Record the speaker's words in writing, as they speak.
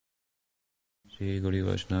Shri Guru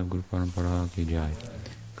Vaishnava Guru Parampara ki jai.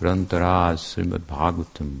 Grantaraj Srimad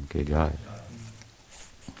Bhagavatam ki jai.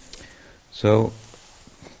 So,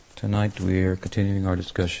 tonight we are continuing our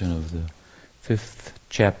discussion of the 5th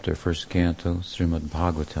chapter, 1st canto, Srimad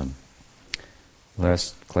Bhagavatam.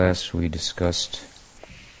 Last class we discussed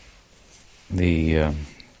the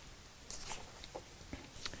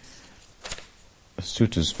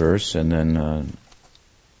Sutta's verse and then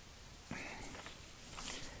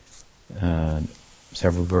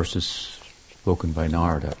several verses spoken by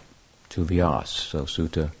Narada to Vyasa. So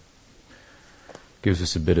Sutta gives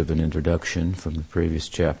us a bit of an introduction from the previous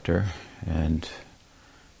chapter, and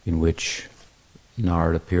in which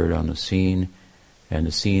Narada appeared on the scene, and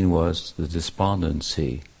the scene was the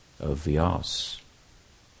despondency of Vyasa.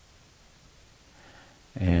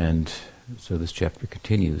 And so this chapter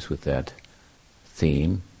continues with that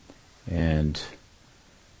theme, and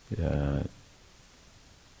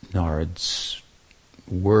Narada's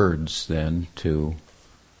words then to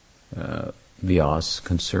Vyasa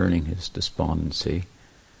concerning his despondency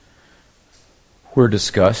were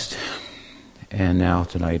discussed, and now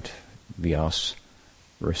tonight Vyasa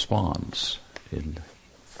responds in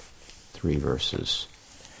 3 verses.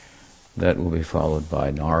 That will be followed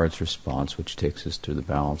by Narada's response, which takes us to the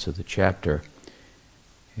balance of the chapter.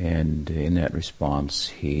 And in that response,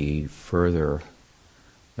 he further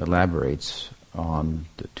elaborates on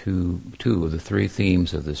the two of the 3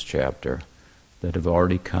 themes of this chapter that have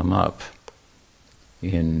already come up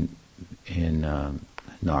in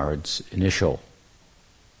Narada's initial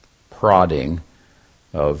prodding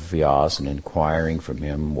of Vyasa and inquiring from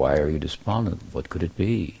him, why are you despondent? What could it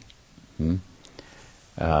be?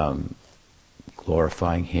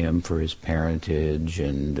 Glorifying him for his parentage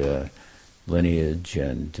and lineage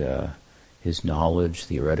and his knowledge,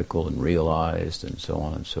 theoretical and realized, and so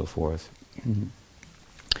on and so forth.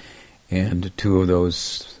 And 2 of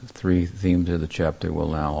those 3 themes of the chapter will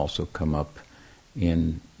now also come up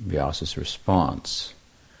in Vyasa's response.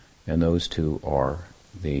 And those 2 are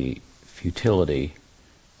the futility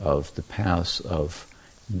of the paths of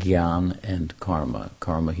Gyan and Karma.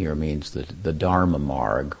 Karma here means the Dharma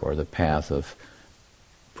Marg, or the path of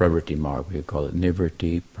Pravriti Marg. We call it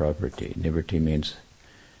Nivriti Pravriti. Nivriti means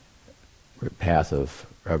path of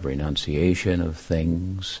renunciation of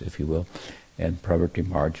things, if you will, and Pravriti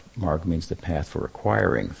Marg means the path for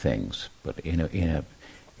acquiring things, but in a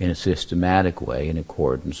systematic way, in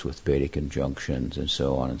accordance with Vedic injunctions and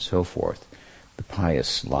so on and so forth. The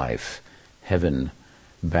pious life,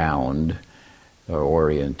 heaven-bound or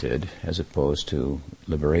oriented, as opposed to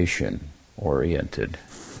liberation-oriented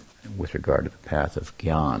with regard to the path of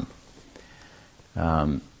Gyan.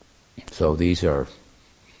 So these are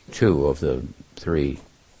 2 of the 3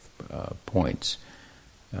 points.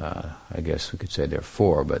 I guess we could say there are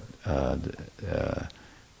 4, but the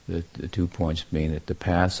 2 points being that the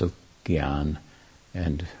paths of Gyan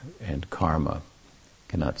and Karma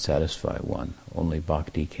cannot satisfy one. Only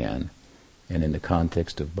Bhakti can. And in the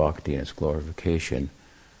context of Bhakti and its glorification,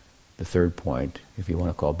 the 3rd point, if you want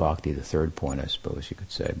to call Bhakti the 3rd point, I suppose you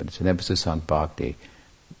could say, but it's an emphasis on Bhakti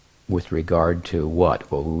with regard to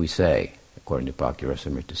what? What will we say, according to Bhakti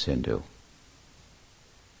Rasamrita Sindhu?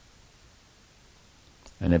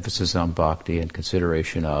 An emphasis on Bhakti and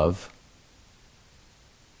consideration of,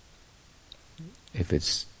 if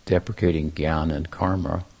it's deprecating Gyan and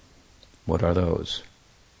Karma, what are those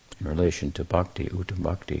in relation to Bhakti, Uttam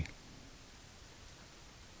Bhakti?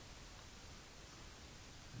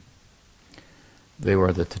 They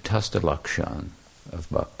were the Tatastha Lakshan of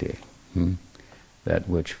Bhakti. That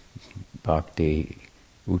which Bhakti,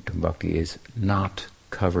 Uttam Bhakti, is not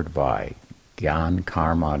covered by. Gyan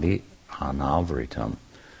Karmadi Anavritam.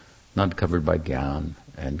 Not covered by Gyan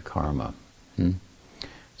and Karma.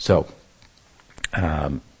 So,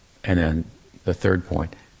 and then the 3rd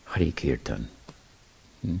point, Hari Kirtan.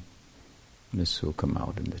 This will come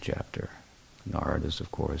out in the chapter. Narada is,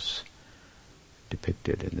 of course,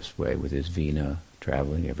 depicted in this way with his veena,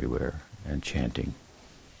 traveling everywhere and chanting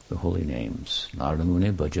the holy names. Narada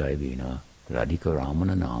Muni Bhajai Veena, Radhika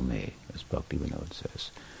Ramana Name, as Bhakti Vinod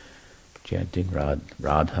says. Chanting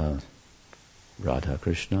Radha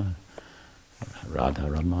Krishna,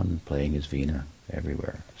 Radha Raman, playing his veena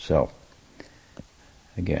everywhere. So,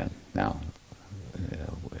 again, now,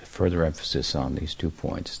 further emphasis on these 2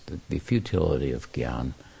 points, the futility of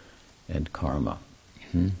Gyan and Karma.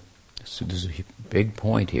 So this is a big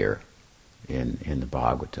point here in the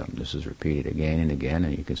Bhagavatam. This is repeated again and again,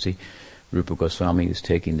 and you can see Rupa Goswami is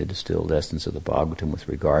taking the distilled essence of the Bhagavatam with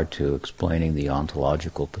regard to explaining the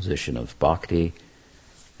ontological position of Bhakti,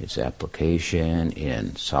 its application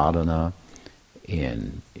in sadhana,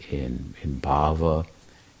 in bhava,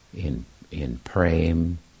 in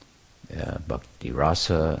prem, bhakti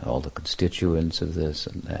rasa, all the constituents of this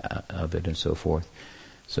and of it, and so forth.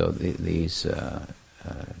 So these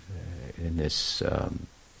in this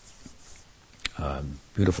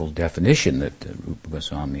beautiful definition that Rupa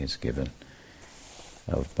Goswami has given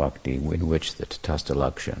of bhakti, in which the Tatastha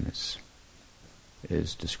Lakshan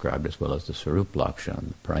is described, as well as the Sarup Lakshan,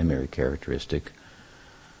 the primary characteristic,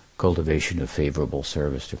 cultivation of favorable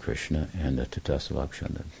service to Krishna, and the Tatastha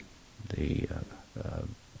Lakshan, the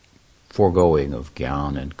foregoing of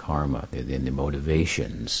jnana and karma, the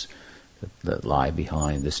motivations that lie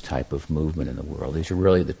behind this type of movement in the world. These are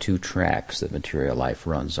really the two tracks that material life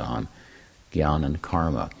runs on, jnana and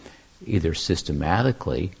karma, either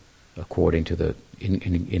systematically, according to the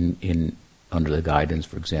under the guidance,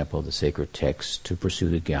 for example, of the sacred texts, to pursue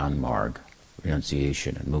the jnana marg,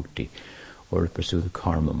 renunciation and mukti, or to pursue the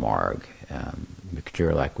karma marg,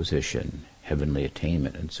 material acquisition, heavenly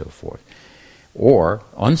attainment, and so forth. Or,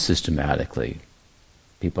 unsystematically,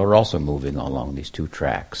 people are also moving along these two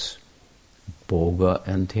tracks, bhoga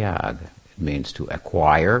and tyag. It means to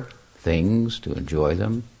acquire things, to enjoy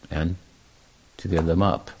them, and to give them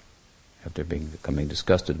up after becoming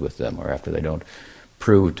disgusted with them, or after they don't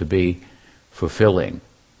prove to be fulfilling.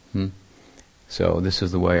 So this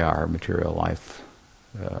is the way our material life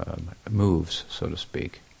moves, so to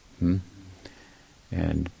speak.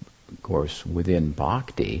 And of course, within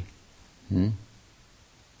bhakti,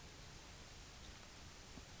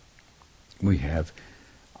 we have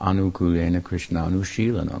anukulena krishna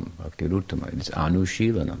anushilanam, bhakti ruttama. It's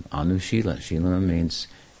anushilanam. Shilanam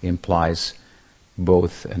implies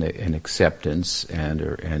both an acceptance and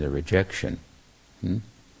a rejection.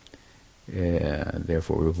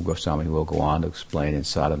 Therefore, Rupa Goswami will go on to explain in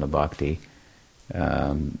sadhana bhakti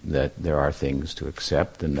that there are things to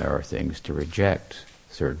accept and there are things to reject.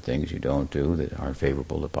 Certain things you don't do that aren't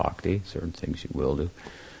favorable to bhakti. Certain things you will do.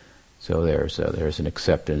 So there's an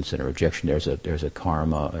acceptance and a rejection. There's a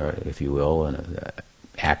karma, if you will, and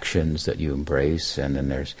actions that you embrace, and then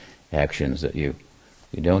there's actions that you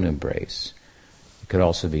don't embrace. It could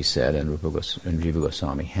also be said, and Jiva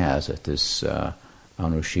Goswami has, that this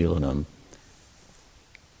anushilanam,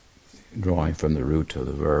 drawing from the root of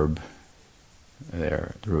the verb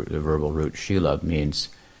there, the verbal root shila, means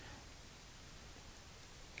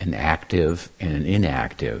an active and an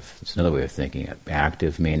inactive. It's another way of thinking it.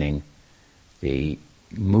 Active meaning the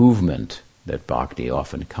movement that bhakti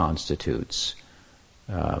often constitutes,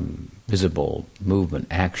 visible movement,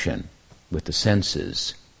 action with the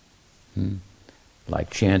senses. Like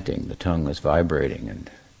chanting, the tongue is vibrating and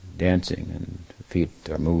dancing, and feet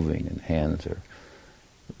are moving, and hands are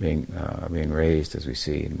being raised, as we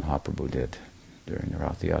see Mahaprabhu did during the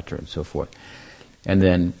Rath Yatra and so forth. And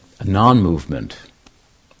then a non-movement,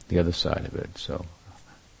 the other side of it. So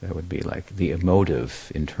that would be like the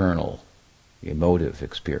emotive, internal, the emotive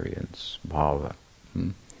experience, bhava.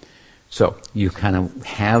 So you kind of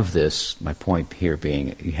have this, my point here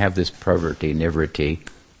being, you have this pravriti, nivriti,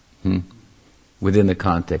 within the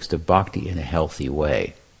context of bhakti in a healthy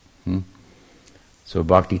way. So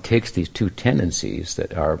bhakti takes these two tendencies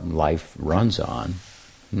that our life runs on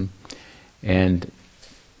and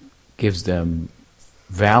gives them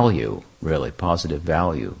value, really, positive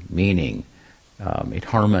value, meaning it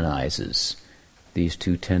harmonizes these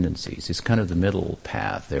two tendencies. It's kind of the middle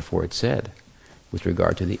path. Therefore it said, with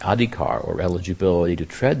regard to the adhikar, or eligibility to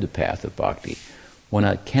tread the path of bhakti,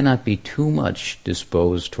 one cannot be too much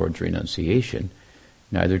disposed towards renunciation,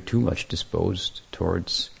 neither too much disposed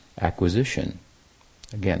towards acquisition.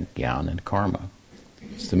 Again, jnana and karma.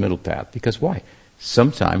 It's the middle path. Because why?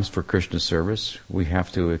 Sometimes for Krishna service we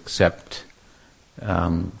have to accept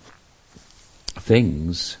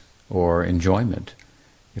things or enjoyment.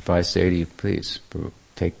 If I say to you, please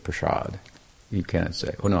take prasad, you cannot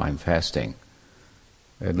say, oh no, I'm fasting.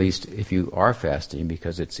 At least if you are fasting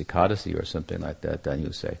because it's Ekadasi or something like that, then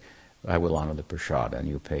you say, I will honor the prasad, and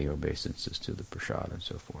you pay your obeisances to the prasad and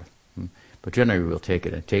so forth. But generally we'll take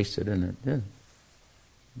it and taste it, and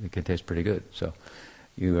it can taste pretty good. So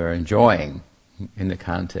you are enjoying in the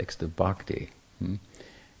context of bhakti.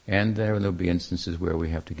 And there will be instances where we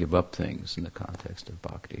have to give up things in the context of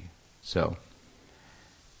bhakti. So,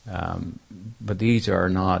 but these are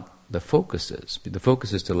not the focuses. The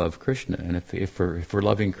focus is to love Krishna, and if we're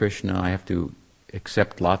loving Krishna, I have to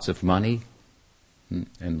accept lots of money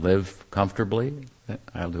and live comfortably, then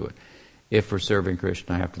I'll do it. If we're serving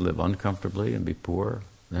Krishna, I have to live uncomfortably and be poor,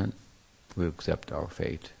 then we accept our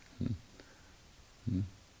fate.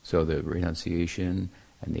 So the renunciation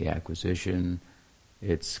and the acquisition,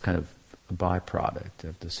 it's kind of a byproduct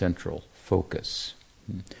of the central focus.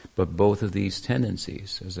 But both of these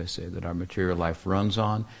tendencies, as I say, that our material life runs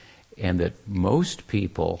on, and that most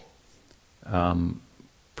people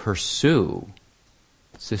pursue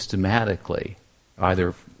systematically,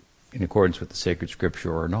 either in accordance with the sacred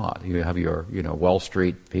scripture or not. You have your, Wall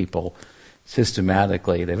Street people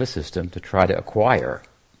systematically, they have a system to try to acquire.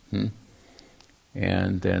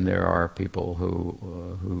 And then there are people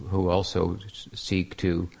who also seek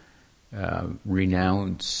to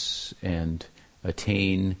renounce and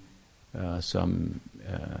attain some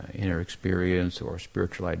inner experience or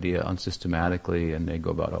spiritual idea unsystematically, and they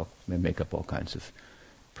go about they make up all kinds of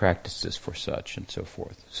practices for such and so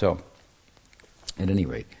forth. So, at any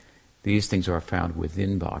rate, these things are found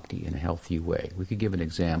within bhakti in a healthy way. We could give an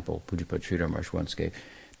example. Pujapad Sridhar Maharaj once gave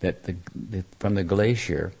that from the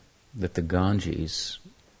glacier that the Ganges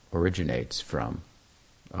originates from,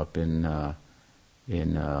 up in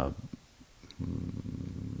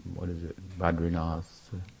what is it, Badrinath,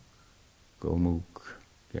 Gomukh.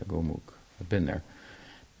 Yeah, Gomukh. I've been there.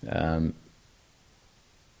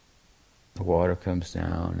 The water comes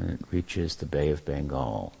down and it reaches the Bay of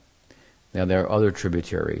Bengal. Now there are other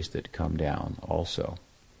tributaries that come down also,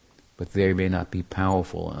 but they may not be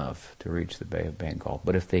powerful enough to reach the Bay of Bengal.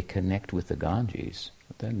 But if they connect with the Ganges,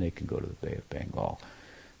 then they can go to the Bay of Bengal.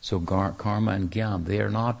 So karma and jnana, they are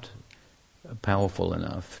not powerful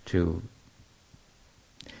enough to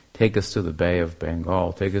take us to the Bay of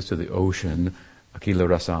Bengal, take us to the ocean, Akila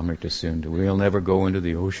Rasamrita Sindhu. We'll never go into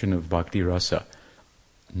the ocean of Bhakti Rasa.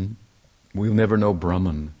 We'll never know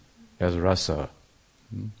Brahman as Rasa.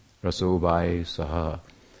 Rasovai Saha,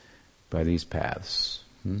 by these paths.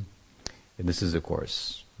 And this is, of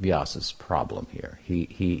course, Vyasa's problem here.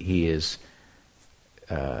 He is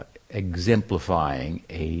exemplifying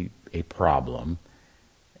a problem,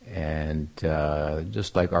 and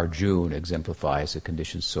just like Arjuna exemplifies a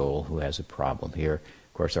conditioned soul who has a problem here.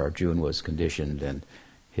 Of course, Arjuna was conditioned, and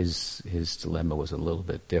his dilemma was a little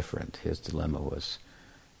bit different. His dilemma was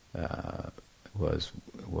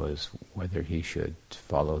whether he should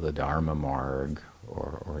follow the Dharma marg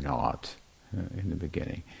or not in the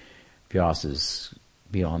beginning. Vyasa's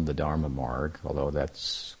beyond the Dharma marg, although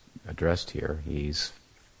that's addressed here. He's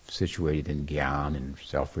situated in jnana and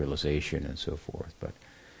self-realization and so forth, but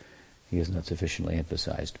he has not sufficiently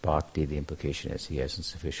emphasized bhakti. The implication is he hasn't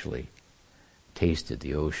sufficiently tasted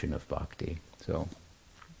the ocean of bhakti. So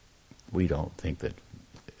we don't think that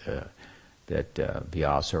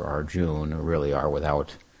Vyasa or Arjuna really are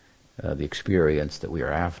without the experience that we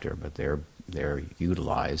are after, but they're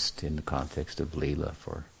utilized in the context of Leela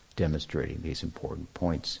for demonstrating these important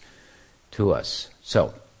points to us.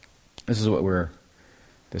 So this is what we're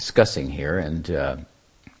discussing here, and so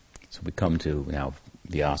we come to now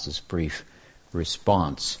Vyasa's brief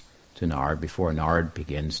response to Narad before Narad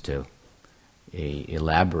begins to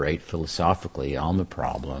elaborate philosophically on the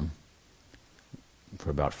problem for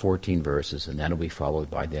about 14 verses, and that will be followed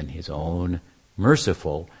by then his own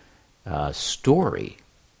merciful story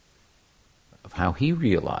of how he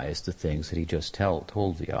realized the things that he just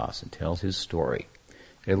told Vyasa, and tells his story.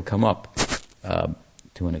 It'll come up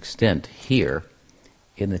to an extent here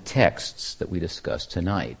in the texts that we discussed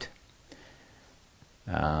tonight.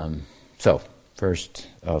 So, first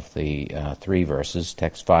of the 3 verses,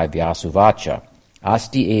 text 5, Vyasuvacha,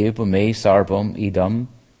 Asti eva me sarvam idam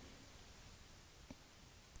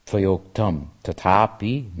tvayoktam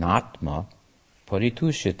tatapi natma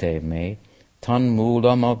paritushite me tan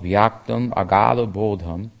mulam avyaktam agala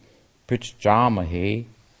bodham prichjamahe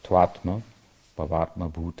twatma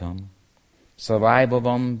bhavatma bhutam savai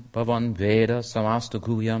bhavan veda samastu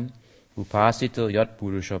guyam upasita yat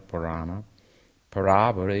purusha parana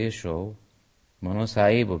paravaresho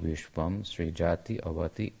manasaiva vishvam srijati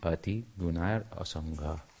avati ati gunair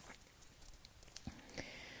asanga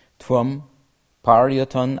tvam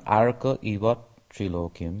paryatan arka ivat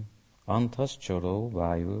trilokim antascharo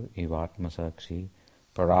vayu ivatmasakshi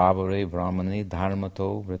paravare brahmane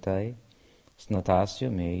dharmato vritai snatasya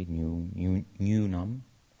me nyunam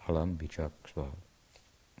alam vichakshva.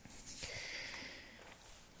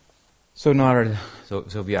 So Narada,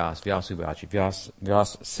 Vyasa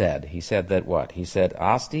said, he said that what? He said,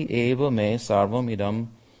 Asti eva me sarvam idam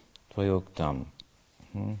tvayoktam.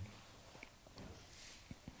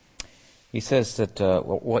 He says that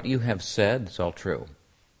what you have said is all true.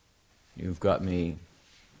 You've got me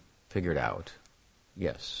figured out.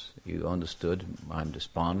 Yes, you understood I'm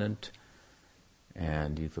despondent,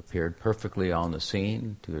 and you've appeared perfectly on the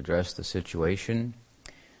scene to address the situation.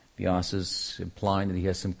 Vyasa's implying that he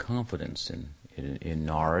has some confidence in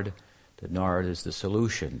Narad, that Narad is the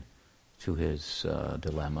solution to his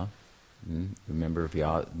dilemma, Remember,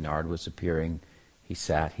 Narada was appearing, he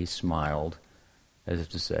sat, he smiled, as if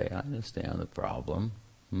to say, I understand the problem.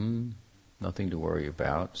 Nothing to worry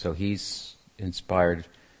about. So he's inspired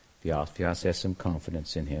Vyasa. Vyasa has some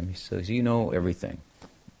confidence in him. He says, you know everything.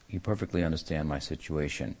 You perfectly understand my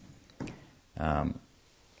situation. That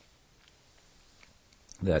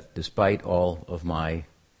despite all of my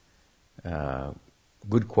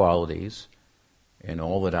good qualities and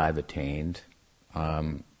all that I've attained,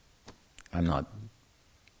 I'm not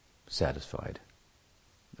satisfied.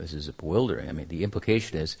 This is bewildering. I mean, the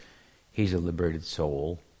implication is he's a liberated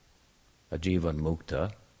soul, a jivan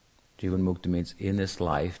mukta. Jivan mukta means in this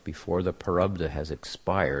life, before the parabdha has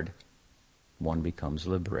expired, one becomes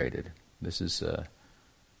liberated. This is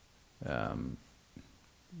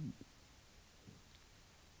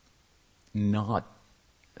not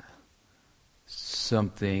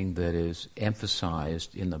something that is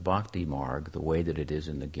emphasized in the bhakti marg the way that it is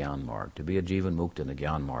in the gyan marg. To be a jivan mukta in the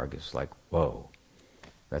gyan marg is like, whoa,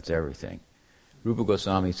 that's everything. Rupa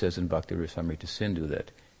Goswami says in Bhakti Rasamrita Sindhu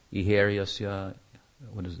that iheryasya,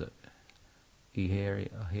 what is that?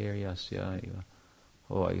 Iheryasya,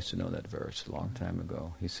 oh, I used to know that verse a long time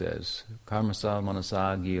ago. He says, karmasa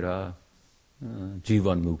manasa gira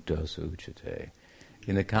jivan mukta suchate.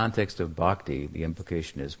 In the context of bhakti, the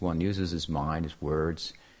implication is one uses his mind, his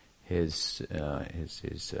words, his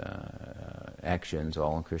actions,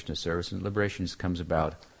 all in Krishna's service, and liberation comes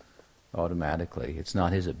about automatically. It's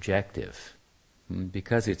not his objective.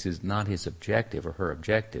 Because it's not his objective or her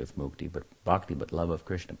objective, mukti, but bhakti, but love of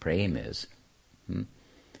Krishna, prem is,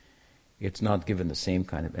 it's not given the same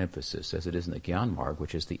kind of emphasis as it is in the Gyan Marg,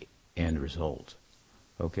 which is the end result.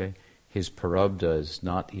 Okay? His parabdha is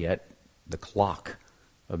not yet, the clock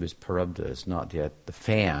of his parabdha is not yet, the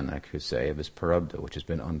fan, I could say, of his parabdha, which has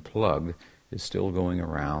been unplugged, is still going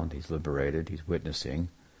around. He's liberated. He's witnessing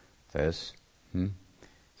this.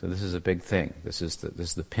 So this is a big thing. This is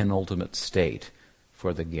the penultimate state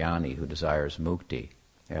for the jnani who desires mukti.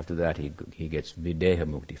 After that, he gets videha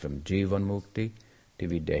mukti, from jivan mukti to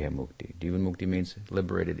videha mukti. Jivan mukti means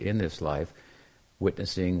liberated in this life,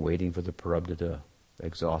 witnessing, waiting for the parabdha to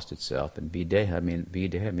exhaust itself. And videha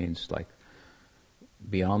means like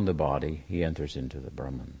beyond the body, he enters into the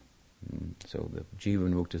Brahman. So the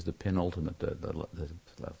jivan mukti is the penultimate, the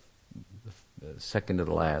second to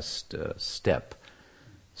the last step,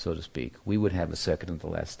 so to speak. We would have a second to the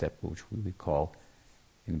last step, which we would call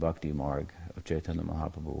in Bhakti Marg of Chaitanya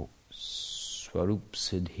Mahaprabhu, Swarup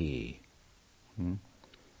Siddhi.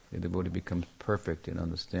 The devotee becomes perfect in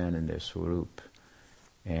understanding their Swarup,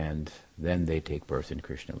 and then they take birth in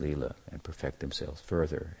Krishna Lila and perfect themselves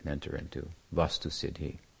further and enter into Vastu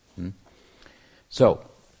Siddhi. So,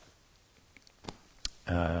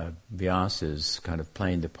 Vyasa is kind of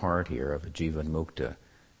playing the part here of a Jivan Mukta,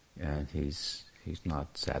 and he's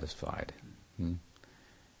not satisfied.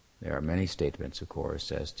 There are many statements, of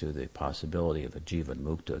course, as to the possibility of a Jivan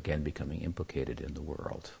Mukta again becoming implicated in the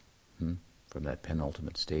world, from that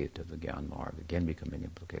penultimate state of the Gyan Marg, again becoming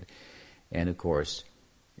implicated. And of course,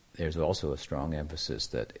 there's also a strong emphasis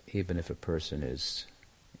that even if a person is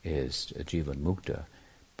a Jivan Mukta,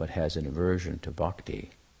 but has an aversion to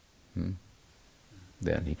bhakti,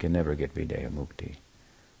 then he can never get Videha Mukti.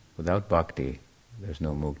 Without bhakti, there's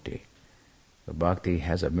no mukti. The bhakti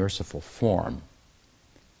has a merciful form,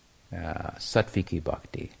 sattviki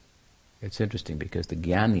bhakti. It's interesting because the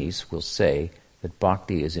jnanis will say that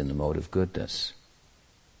bhakti is in the mode of goodness.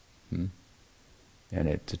 And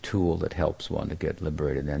it's a tool that helps one to get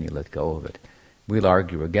liberated, and then you let go of it. We'll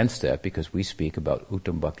argue against that because we speak about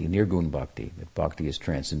uttam bhakti, nirgun bhakti, that bhakti is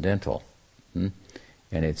transcendental. And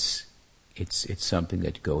it's something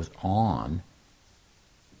that goes on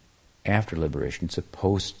after liberation. It's a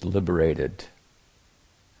post-liberated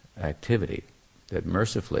activity that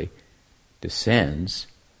mercifully descends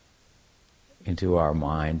into our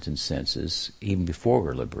minds and senses even before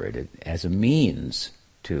we're liberated as a means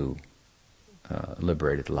to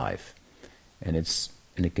liberated life. And it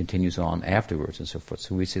continues on afterwards and so forth.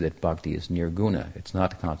 So we say that bhakti is nirguna. It's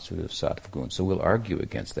not constituted of sattva guna. So we'll argue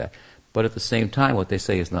against that. But at the same time, what they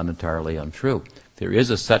say is not entirely untrue. There is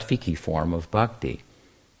a sattviki form of bhakti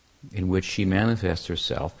in which she manifests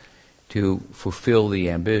herself to fulfill the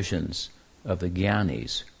ambitions of the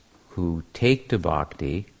jnanis who take to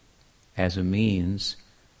bhakti as a means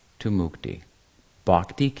to mukti.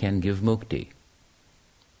 Bhakti can give mukti.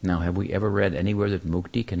 Now, have we ever read anywhere that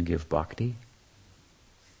mukti can give bhakti?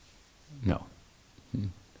 No.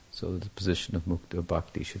 So the position of mukti, of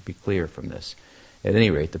bhakti should be clear from this. At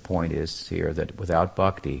any rate, the point is here that without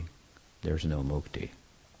bhakti, there's no mukti.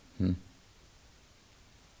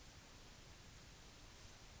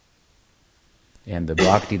 And the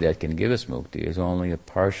bhakti that can give us mukti is only a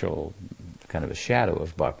partial, kind of a shadow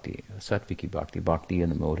of bhakti, sattviki bhakti, bhakti in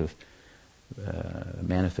the mode of,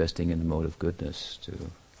 manifesting in the mode of goodness to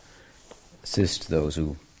assist those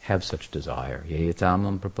who have such desire.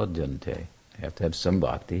 Yeyatamam prapadyante. They have to have some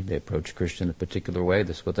bhakti. They approach Krishna in a particular way.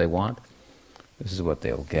 This is what they want. This is what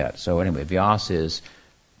they'll get. So anyway, Vyasa is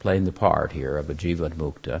playing the part here of a jivan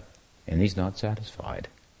mukta, and he's not satisfied.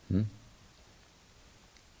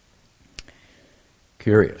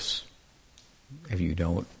 Curious. If you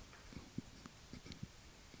don't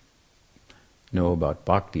know about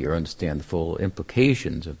bhakti or understand the full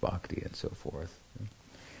implications of bhakti and so forth.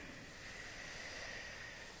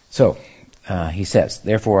 So, he says,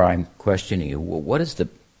 therefore I'm questioning you, what is the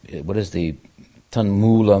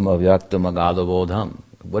tanmulam avyaktam agadabodham?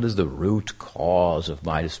 What is the root cause of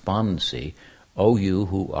my despondency, O you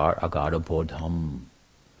who are agadabodham?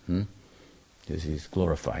 Because he's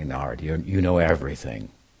glorifying Narada. You know everything.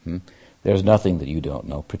 There's nothing that you don't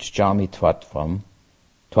know. Prichchami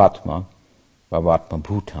twatma bhavatma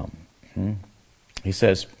bhutam. He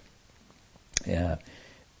says,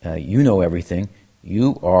 you know everything.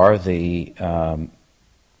 You are the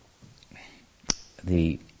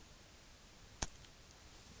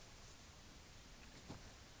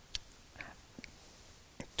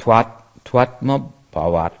twatma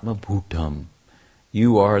bhavatma bhutam.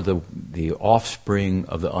 You are the offspring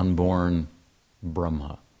of the unborn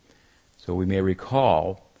Brahma. So we may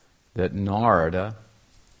recall that Narada,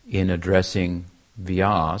 in addressing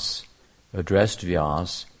Vyasa, addressed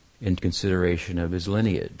Vyasa in consideration of his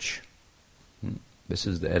lineage. This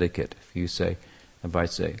is the etiquette. If I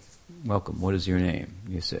say, welcome, what is your name?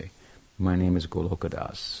 You say, my name is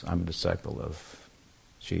Golokadas. I'm a disciple of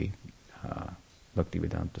Sri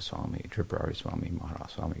Bhaktivedanta Swami, Tripurari Swami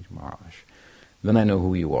Maharaj, Swami Maharaj. Then I know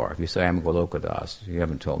who you are. If you say I'm Golokadas, you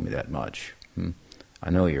haven't told me that much. I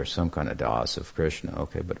know you're some kind of das of Krishna.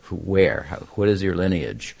 Okay, but where? What is your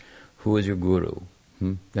lineage? Who is your guru?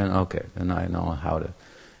 Then I know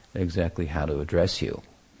exactly how to address you.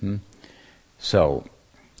 So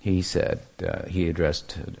he said, he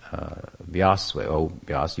addressed Vyasa. Oh,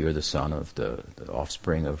 Vyasa, you're the son of the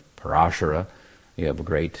offspring of Parashara. You have a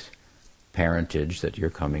great parentage that you're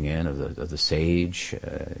coming in of the sage,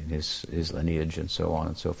 his lineage, and so on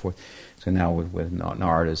and so forth. So now with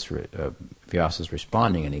Narada's, Vyasa's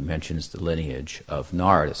responding, and he mentions the lineage of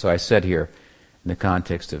Narada. So I said here, in the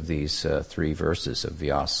context of these 3 verses of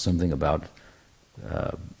Vyasa, something about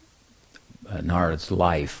Narada's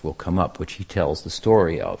life will come up, which he tells the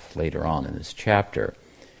story of later on in this chapter.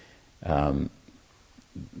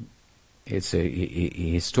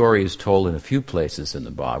 His story is told in a few places in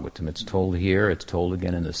the Bhagavatam. It's told here, it's told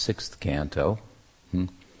again in the 6th canto, in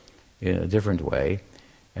a different way.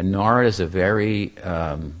 And Narada is a very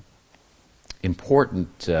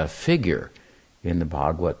important figure in the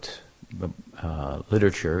Bhagavat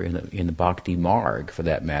literature, in the Bhakti Marg, for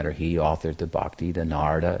that matter. He authored the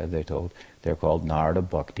Narada, they're called Narada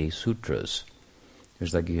Bhakti Sutras.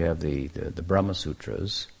 There's like you have the Brahma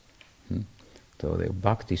Sutras, so they're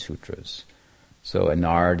Bhakti Sutras. So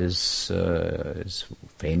Narada is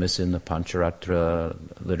famous in the Pancharatra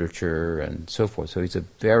literature and so forth. So he's a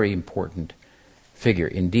very important figure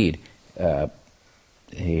indeed.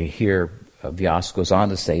 Here Vyasa goes on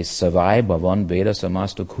to say, Savai bhavan veda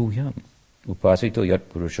samastu kuyam upasito yat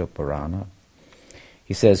purusha parana.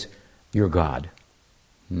 He says, you're God.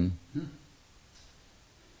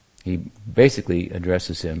 He basically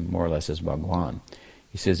addresses him more or less as Bhagwan.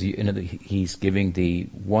 He says he's giving the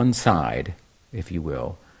one side, if you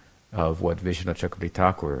will, of what Vishnu Chakravarti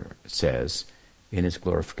Thakur says in his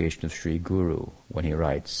glorification of Sri Guru when he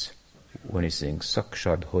sings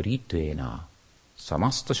Sakshad Horitena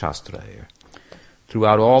Samasta Shastra here.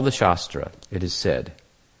 Throughout all the Shastra it is said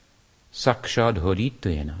Sakshad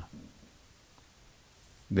Horitena,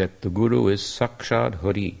 that the Guru is Sakshad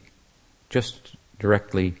Hari, just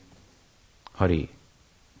directly Hari.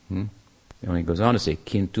 And he goes on to say,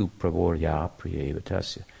 Kintu Pravorya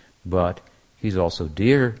Priyevatasya, but he's also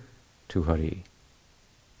dear to Hari.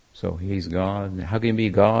 So he's God. How can he be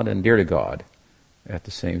God and dear to God at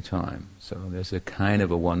the same time? So there's a kind of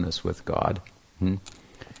a oneness with God. And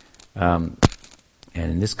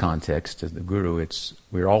in this context, as the Guru,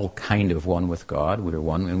 we're all kind of one with God. We're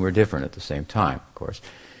one and we're different at the same time, of course.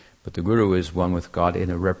 But the Guru is one with God in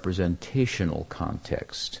a representational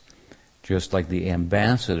context. Just like the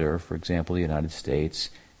ambassador, for example, the United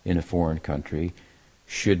States in a foreign country,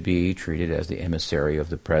 should be treated as the emissary of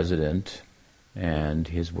the president, and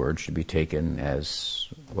his word should be taken as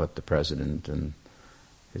what the president and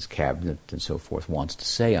his cabinet and so forth wants to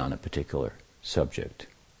say on a particular subject.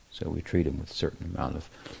 So we treat him with a certain amount of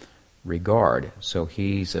regard. So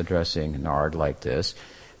he's addressing Narad like this.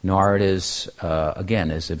 Narad is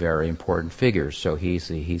a very important figure. So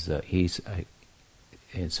he's in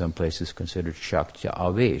some places considered Shaktya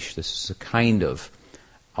Avesh. This is a kind of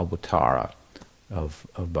avatara of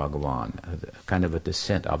Bhagavan, kind of a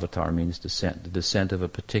descent. Avatar means descent. The descent of a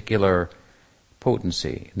particular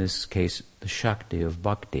potency. In this case, the Shakti of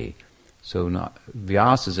Bhakti. So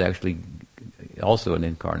Vyasa is actually also an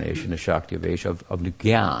incarnation, a Shakti Avesh of the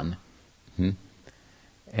Gyan,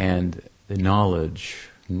 and the knowledge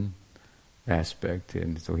aspect.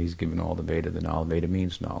 And so he's given all the Veda. The knowledge, Veda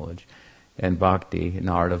means knowledge. And Bhakti, an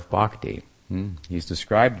art of Bhakti. He's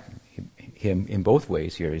described him in both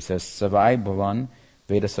ways here. He says, Savai Bhavan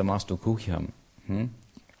Veda Samastu Kuhyam. You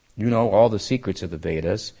know all the secrets of the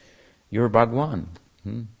Vedas. You're Bhagwan.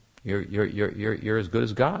 You're as good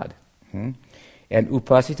as God. And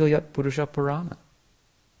Upasito Yat Purusha Purana.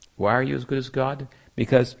 Why are you as good as God?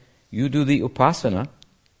 Because you do the Upasana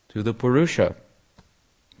to the Purusha.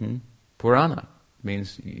 Purana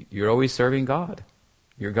means you're always serving God.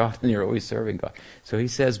 You're God and you're always serving God. So he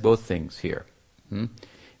says both things here. In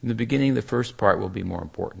the beginning, the first part will be more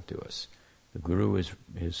important to us. The Guru is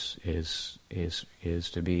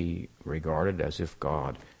to be regarded as if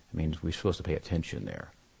God. It means we're supposed to pay attention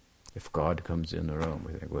there. If God comes in the room,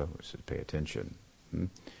 we think, well, we should pay attention.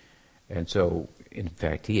 And so, in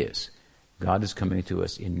fact, he is. God is coming to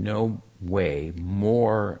us in no way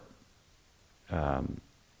more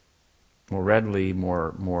readily,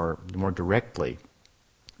 more directly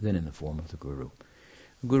than in the form of the Guru.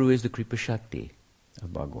 The Guru is the Kripa Shakti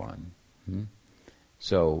of Bhagwan.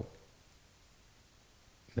 So,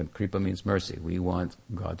 the Kripa means mercy. We want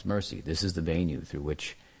God's mercy. This is the venue through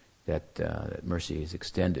which that mercy is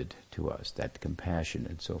extended to us, that compassion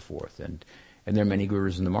and so forth. And there are many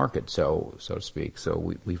gurus in the market, so to speak.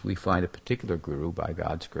 So we find a particular guru by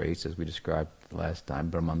God's grace, as we described last time,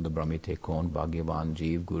 Brahmanda Brahmite Kon Bhagavan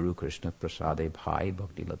Jeev Guru Krishna Prasade Bhai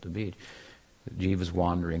Bhakti Latabij. Jeev is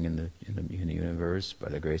wandering in the universe. By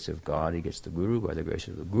the grace of God, he gets the Guru. By the grace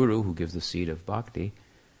of the Guru, who gives the seed of Bhakti,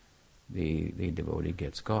 the devotee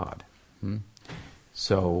gets God.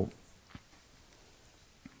 So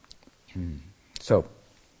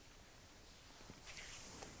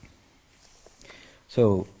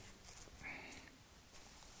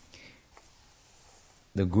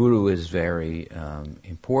the Guru is very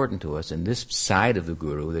important to us, and this side of the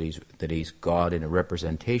Guru, that he's God in a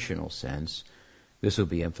representational sense, this will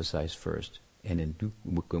be emphasized first. And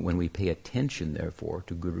when we pay attention, therefore,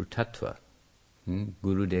 to Guru Tattva,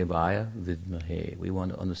 Guru Devaya Vidmahe, we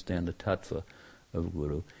want to understand the Tattva of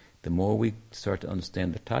Guru. The more we start to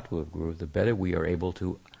understand the Tattva of Guru, the better we are able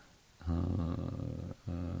to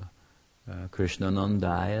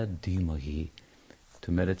Krishnanandaya Dhimahi,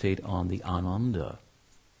 to meditate on the Ananda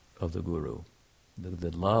of the Guru,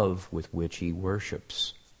 the love with which he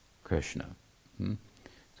worships Krishna.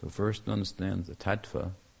 So first understand the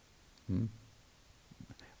Tattva.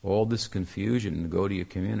 All this confusion in the Gaudiya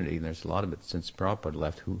community, and there's a lot of it since Prabhupada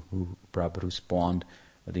left, Prabhupada who spawned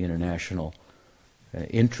the international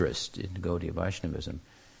interest in Gaudiya Vaishnavism,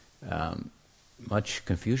 much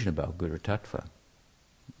confusion about Guru Tattva.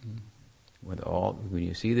 When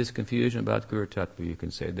you see this confusion about Guru Tattva, you can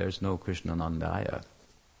say there's no Krishnanandaya.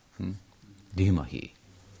 Dhimahi.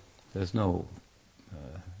 There's no,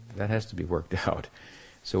 that has to be worked out.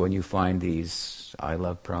 So when you find these, I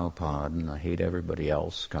love Prabhupada and I hate everybody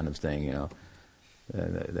else kind of thing,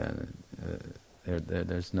 there's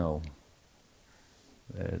no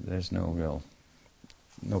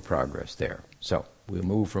progress there. So we'll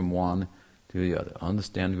move from one to the other.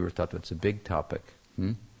 Understand Guru Tattva, it's a big topic.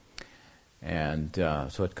 And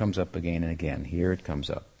so it comes up again and again. Here it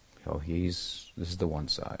comes up. So this is the one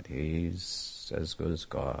side. He's as good as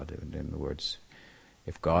God. In other words,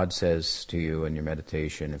 if God says to you in your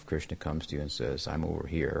meditation, if Krishna comes to you and says, I'm over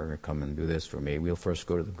here, come and do this for me, we'll first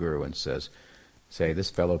go to the Guru and say, this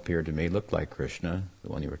fellow appeared to me, looked like Krishna, the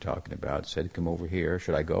one you were talking about, said, come over here,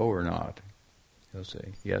 should I go or not? He'll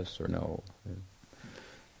say, yes or no,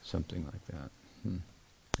 something like that.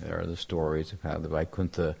 There are the stories of how the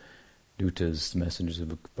Vaikuntha Dutas, the messengers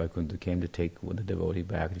of Vaikuntha, came to take the devotee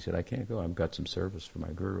back, and he said, I can't go, I've got some service for my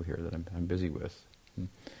Guru here that I'm busy with.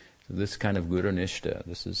 So this kind of Guru Nishta,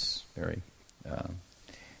 this is very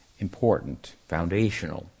important,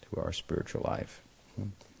 foundational to our spiritual life.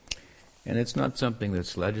 And it's not something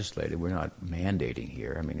that's legislated. We're not mandating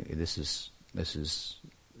here. I mean, this is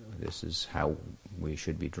how we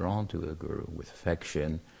should be drawn to the Guru, with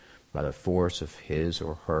affection, by the force of his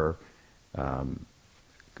or her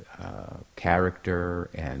character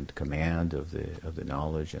and command of the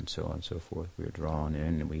knowledge and so on and so forth. We are drawn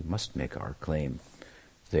in, and we must make our claim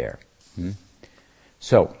there.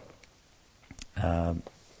 So,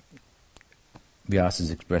 Vyasa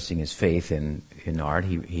is expressing his faith in Narada.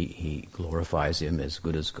 He glorifies him as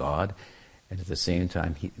good as God, and at the same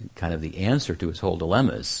time, kind of the answer to his whole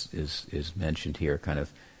dilemma is mentioned here, kind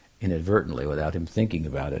of inadvertently, without him thinking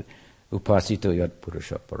about it. Upasito yat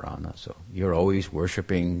purusha parana. So you're always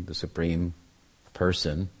worshiping the Supreme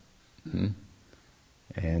Person,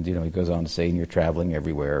 and he goes on to say, and you're traveling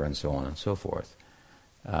everywhere, and so on and so forth.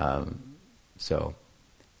 So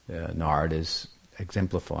Narada is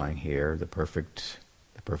exemplifying here the perfect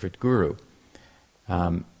guru.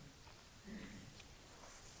 And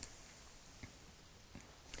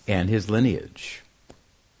his lineage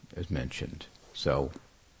is mentioned. So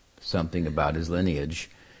something about his lineage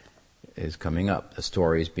is coming up. The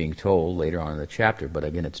story is being told later on in the chapter, but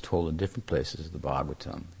again, it's told in different places of the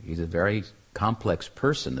Bhagavatam. He's a very complex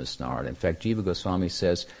person, this Narada. In fact, Jiva Goswami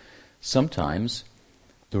says sometimes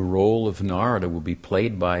the role of Narada will be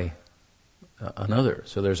played by another.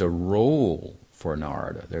 So there's a role for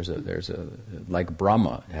Narada. There's a like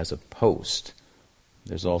Brahma has a post.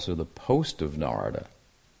 There's also the post of Narada.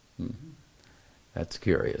 That's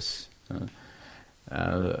curious.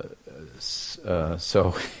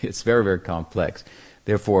 So it's very, very complex.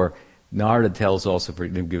 Therefore, Narada tells also, to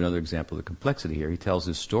give another example of the complexity here, he tells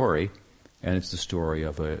his story, and it's the story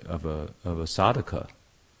of a sadhaka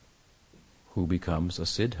who becomes a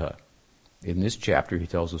siddha. In this chapter, he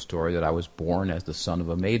tells the story that I was born as the son of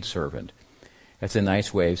a maidservant. That's a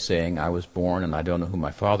nice way of saying I was born and I don't know who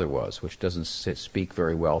my father was, which doesn't speak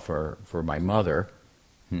very well for my mother,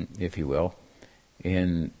 if you will,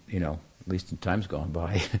 in, at least in times gone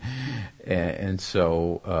by. and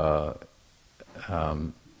so,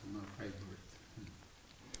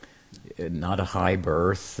 not a high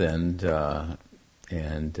birth, and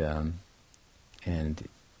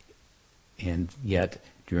yet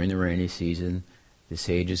during the rainy season, the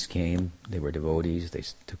sages came. They were devotees. They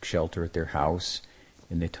took shelter at their house,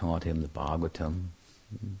 and they taught him the Bhagavatam,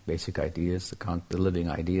 basic ideas, the living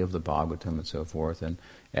idea of the Bhagavatam, and so forth. And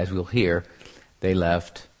as we'll hear, they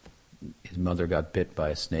left. His mother got bit by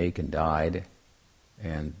a snake and died,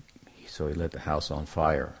 and so he lit the house on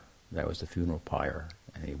fire. That was the funeral pyre,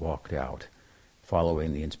 and he walked out,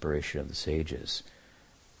 following the inspiration of the sages.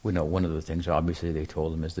 We know one of the things, obviously, they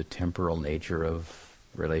told him is the temporal nature of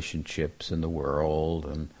relationships in the world,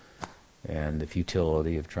 and the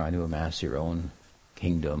futility of trying to amass your own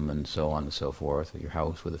kingdom, and so on and so forth, your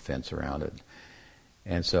house with a fence around it.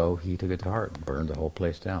 And so he took it to heart, and burned the whole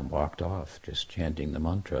place down, walked off, just chanting the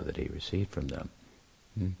mantra that he received from them.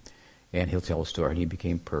 And he'll tell a story, and he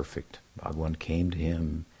became perfect. Bhagavan came to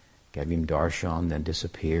him, gave him darshan, then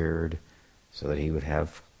disappeared, so that he would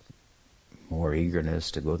have more eagerness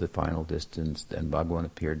to go the final distance. Then Bhagavan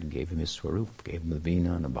appeared and gave him his swarup, gave him the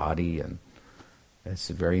veena and a body, and that's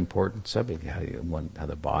a very important subject, how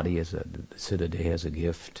the body is the Siddha Deha as a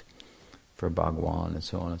gift for Bhagavan, and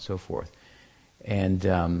so on and so forth. And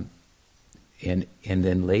then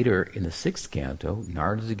later in the 6th canto,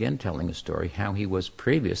 Narada is again telling a story how he was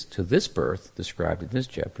previous to this birth, described in this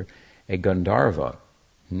chapter, a Gandharva,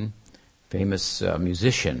 famous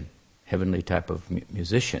musician, heavenly type of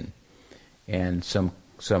musician. And some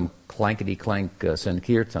clankety-clank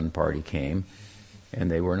Sankirtan party came, and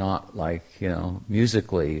they were not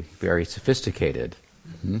musically very sophisticated.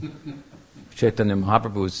 Chaitanya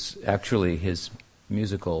Mahaprabhu's, actually his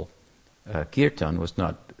musical kirtan was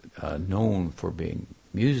not known for being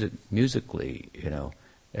musically,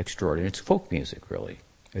 extraordinary. It's folk music, really.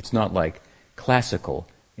 It's not like classical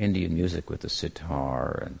Indian music with the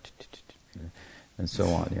sitar and so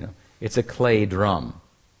on. It's a clay drum.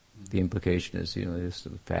 The implication is, it's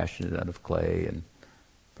fashioned out of clay and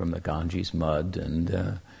from the Ganges mud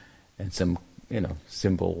and some,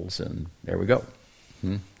 cymbals, and there we go.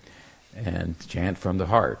 And chant from the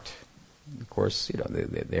heart. Of course,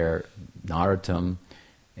 they're Narottam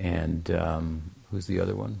and who's the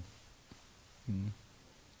other one?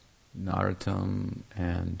 Narottam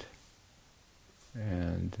and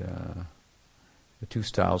the two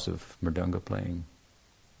styles of mridanga playing.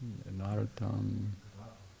 Narottam.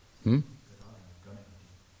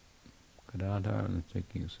 Gadadhar, I'm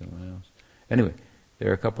thinking of someone else. Anyway,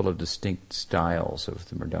 there are a couple of distinct styles of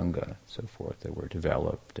the mridanga and so forth that were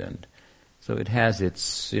developed, and so it has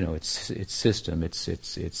its, its system, its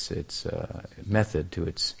method to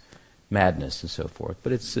its madness and so forth.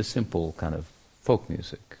 But it's a simple kind of folk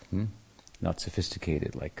music, not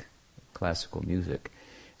sophisticated like classical music.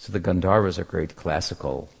 So the Gandharvas are great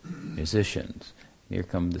classical musicians. Here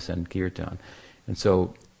come the Sankirtan. And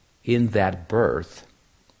so, in that birth,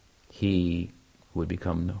 he would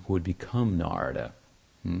become Narada.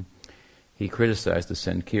 He criticized the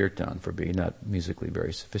Sankirtan for being not musically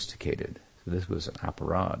very sophisticated. So this was an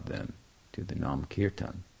aparad then to the Nam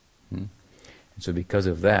Kirtan. And so because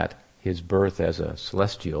of that, his birth as a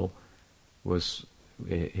celestial was,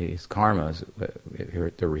 his karma,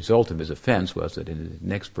 the result of his offense was that in his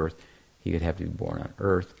next birth he would have to be born on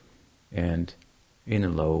earth and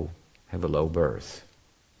have a low birth,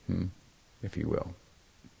 if you will.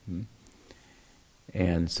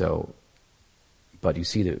 And so, but you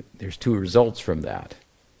see that there's two results from that.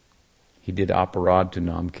 He did aparad to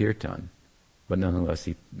Nam Kirtan, but nonetheless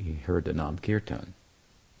he heard the Nam Kirtan.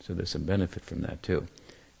 So there's some benefit from that too.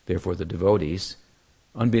 Therefore the devotees,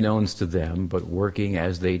 unbeknownst to them, but working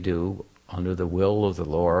as they do under the will of the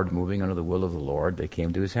Lord, moving under the will of the Lord, they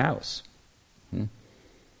came to his house.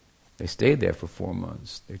 They stayed there for 4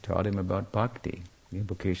 months. They taught him about bhakti. The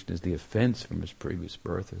implication is the offense from his previous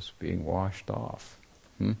birth is being washed off.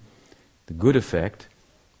 The good effect,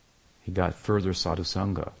 he got further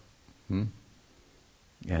sadhusanga,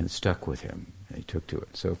 and stuck with him, and he took to it,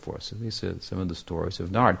 and so forth. So these are some of the stories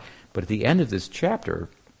of Narada. But at the end of this chapter,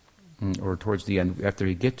 or towards the end, after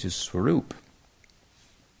he gets his Swarup,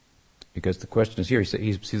 because the question is here,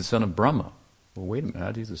 he's the son of Brahma. Well, wait a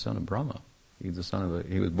minute, he's the son of Brahma. He was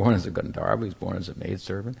born as a Gandharva, he was born as a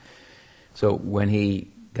maidservant. So when he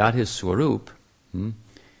got his Swarup,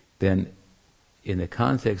 then in the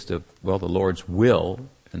context of, the Lord's will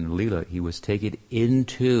and the Leela, he was taken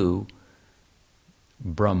into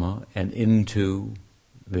Brahma and into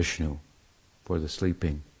Vishnu for the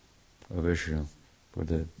sleeping of Vishnu, for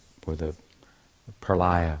the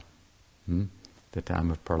Pralaya, the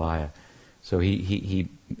time of Pralaya. So he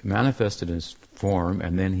manifested his form,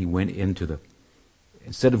 and then he went into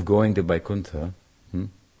instead of going to Vaikuntha,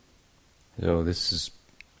 so this is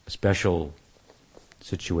a special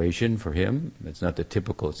situation for him. It's not the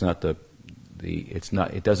typical. It's not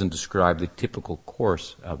It doesn't describe the typical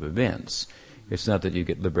course of events. It's not that you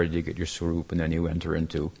get liberated, you get your Swarup, and then you enter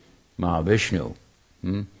into Mahavishnu.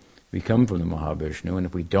 We come from the Mahavishnu, and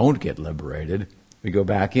if we don't get liberated, we go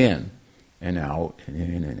back in and out and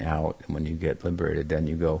in and out. And when you get liberated, then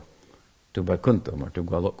you go to Vaikuntha or to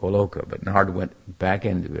Goloka. But Narada went back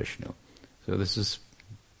into Vishnu. So this is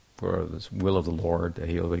for the will of the Lord, that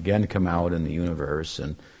he'll again come out in the universe.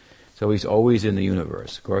 And so he's always in the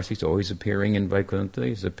universe. Of course, he's always appearing in Vaikuntha.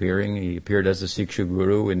 He appeared as a Siksha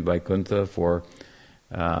Guru in Vaikuntha for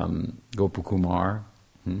Gopakumar.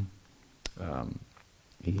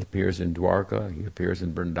 He appears in Dwarka. He appears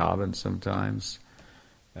in Vrindavan sometimes.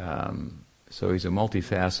 So he's a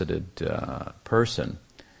multifaceted person.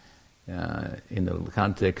 In the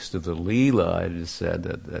context of the Leela, it is said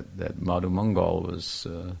that Madhu Mangal was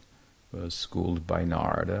schooled by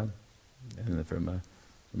Narada, and from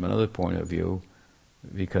another point of view,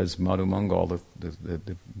 because Madhu Mangal,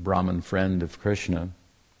 the Brahmin friend of Krishna,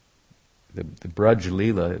 the Braj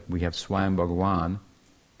Leela, we have Swayam Bhagavan.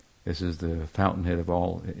 This is the fountainhead of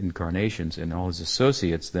all incarnations, and all his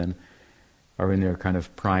associates then are in their kind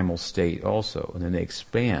of primal state also, and then they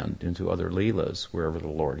expand into other Leelas wherever the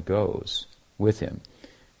Lord goes with him.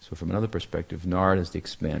 So from another perspective, Narada is the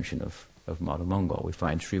expansion of Madhu Mangal. We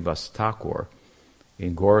find Srivas Thakur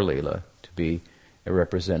in Gaur Leela to be a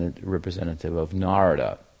representative of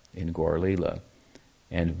Narada in Gaur Leela.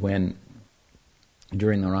 And when,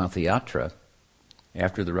 during the Rath Yatra,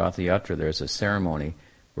 after the Rath Yatra, there's a ceremony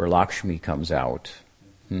where Lakshmi comes out,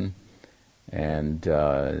 and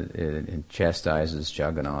chastises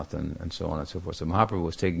Jagannath and so on and so forth. So Mahaprabhu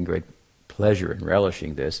was taking great pleasure in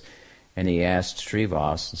relishing this, and he asked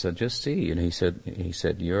Srivas and said, "Just see," and he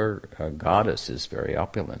said, "Your goddess is very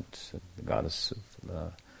opulent. The goddess of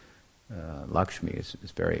Lakshmi is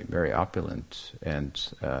very, very opulent," and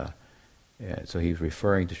so he's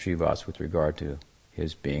referring to Srivas with regard to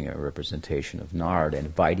his being a representation of Narada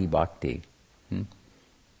and Vaidhi Bhakti,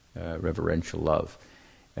 reverential love.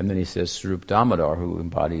 And then he says, Swarup Damodar, who is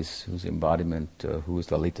Lalita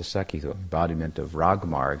Sakhi, the embodiment of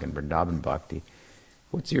Ragmarg and Vrindavan Bhakti.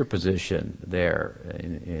 What's your position there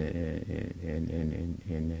in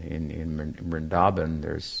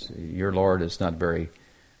Vrindavan? Your Lord is not very,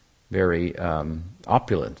 very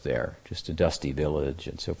opulent there, just a dusty village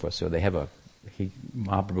and so forth. So they have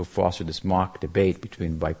Mahaprabhu fostered this mock debate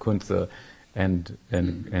between Vaikuntha and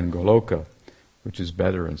Goloka, which is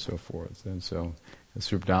better and so forth. And so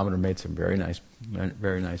Swarup Damodar made some very nice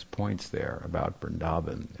points there about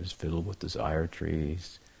Vrindavan. It's filled with desire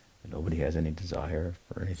trees, and nobody has any desire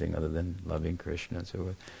for anything other than loving Krishna and so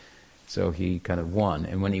forth. So he kind of won.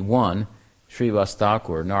 And when he won, Srivas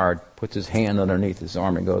Thakur, Narad, puts his hand underneath his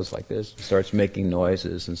arm and goes like this, starts making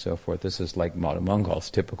noises and so forth. This is like Madhu Mangal's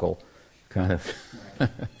typical kind of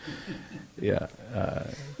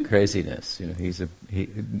craziness.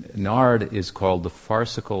 Narad is called the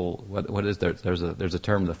farcical. What is there? There's a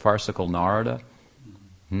term, the farcical Narada.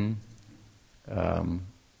 What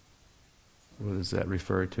does that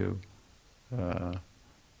refer to?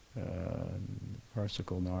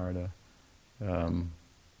 Farcical Narada.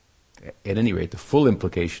 At any rate, the full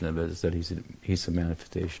implication of it is that he's a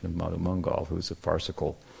manifestation of Madhu Mangal, who's a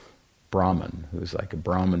farcical Brahman, who's like a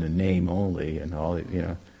Brahman in name only, and all.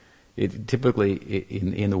 Typically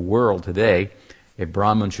in the world today, a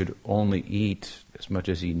Brahman should only eat as much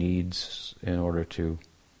as he needs in order to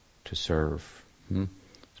serve.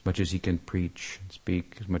 As much as he can preach,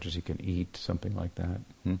 speak, as much as he can eat, something like that.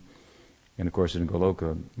 And of course in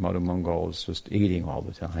Goloka, Madhu Mangal is just eating all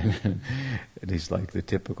the time. And he's like the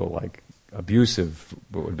typical, like, abusive,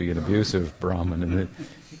 what would be an abusive Brahman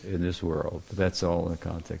in this world. But that's all in the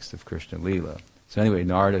context of Krishna Leela. So anyway,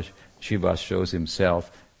 Narada, Srivas shows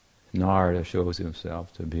himself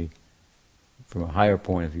to be, from a higher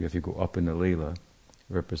point of view, if you go up in the Leela,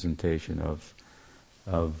 representation of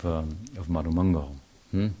Madhu Mangal.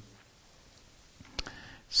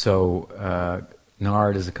 So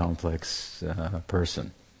Narad is a complex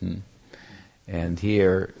person. And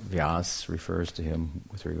here Vyas refers to him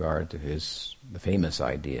with regard to the famous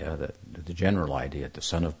idea, the general idea, the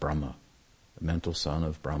son of Brahma, the mental son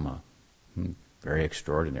of Brahma. Very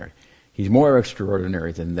extraordinary. He's more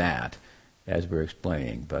extraordinary than that, as we're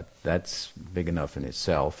explaining, but that's big enough in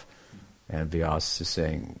itself. And Vyas is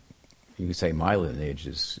saying, you could say my lineage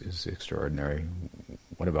is extraordinary.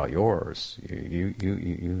 What about yours?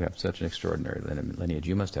 You have such an extraordinary lineage.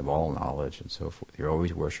 You must have all knowledge and so forth. You're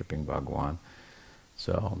always worshipping Bhagwan.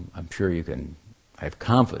 So I'm sure I have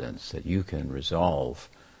confidence that you can resolve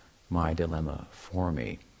my dilemma for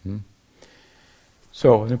me.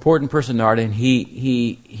 So an important person, Narada, and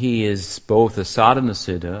he is both a sadhana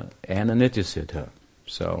siddha and a nitya siddha.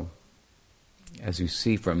 So as you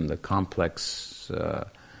see from the complex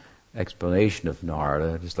explanation of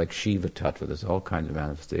Narada, just like Shiva Tattva, there's all kinds of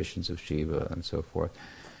manifestations of Shiva and so forth.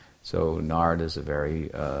 So Narada is a very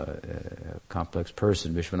complex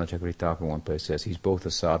person. Vishwanath Chakravarti Thakur in one place says he's both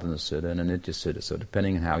a sadhana siddha and a nitya siddha. So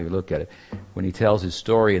depending on how you look at it, when he tells his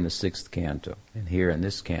story in the 6th canto, and here in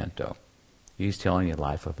this canto, he's telling the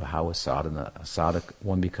life of how a sadhaka,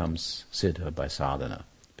 one becomes siddha by sadhana,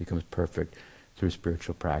 becomes perfect through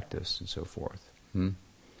spiritual practice and so forth.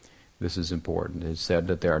 This is important. It's said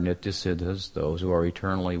that there are nitya siddhas, those who are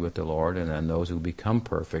eternally with the Lord, and then those who become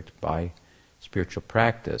perfect by spiritual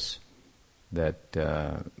practice, that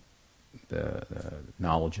the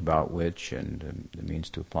knowledge about which and the means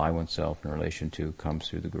to apply oneself in relation to comes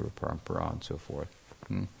through the Guru Parampara and so forth.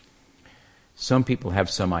 Some people have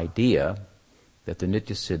some idea that the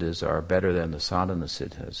nitya siddhas are better than the sadhana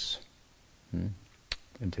siddhas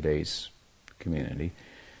in today's community.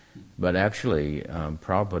 But actually,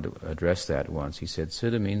 Prabhupada addressed that once. He said,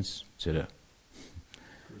 siddha means siddha.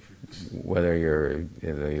 Whether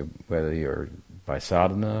you're by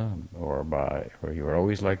sadhana or you're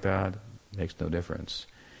always like that, makes no difference.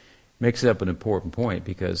 Makes up an important point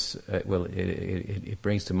because, it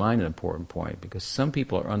brings to mind an important point because some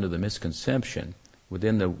people are under the misconception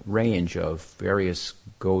within the range of various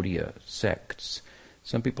Gaudiya sects.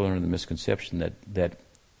 Some people are under the misconception that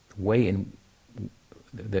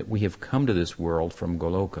we have come to this world from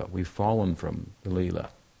Goloka. We've fallen from the Leela.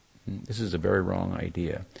 This is a very wrong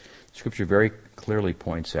idea. Scripture very clearly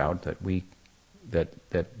points out that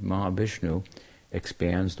Mahavishnu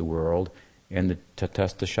expands the world, and the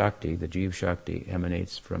Tatastha Shakti, the Jeev Shakti,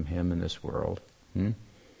 emanates from him in this world.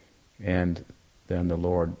 And then the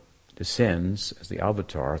Lord descends as the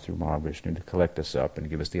avatar through Mahavishnu to collect us up and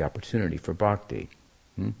give us the opportunity for bhakti.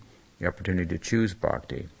 The opportunity to choose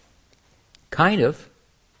bhakti. Kind of.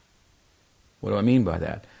 What do I mean by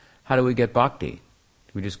that? How do we get bhakti?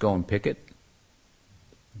 Do we just go and pick it?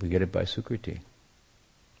 We get it by Sukriti.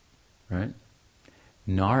 Right?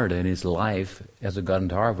 Narada in his life as a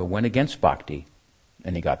Gandharva went against bhakti,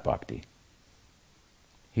 and he got bhakti.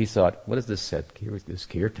 He thought, what is this this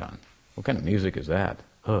kirtan? What kind of music is that?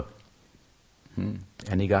 And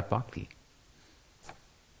he got bhakti.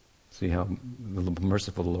 See how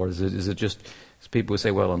merciful the Lord is. Is it just, as people would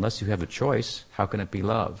say, well, unless you have a choice, how can it be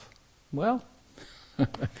love? Well,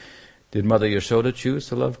 did Mother Yashoda choose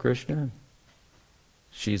to love Krishna?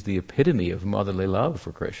 She's the epitome of motherly love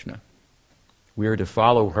for Krishna. We are to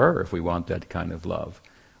follow her if we want that kind of love.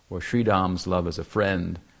 Or Sridham's love as a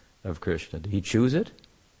friend of Krishna. Did he choose it?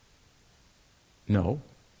 No.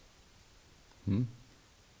 Hmm?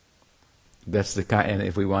 That's the kind, and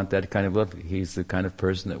if we want that kind of love, he's the kind of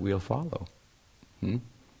person that we'll follow. Hmm?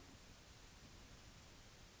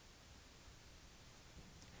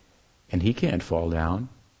 And he can't fall down.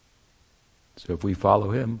 So if we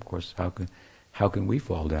follow him, of course, how can we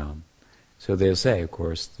fall down? So they'll say, of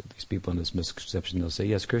course, these people in this misconception, they'll say,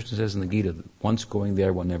 yes, Krishna says in the Gita, that once going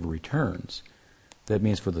there, one never returns. That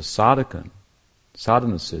means for the sadhana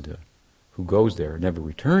siddha, who goes there, never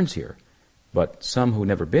returns here. But some who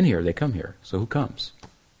never been here, they come here. So who comes?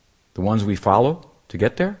 The ones we follow to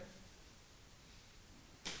get there?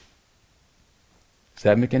 Does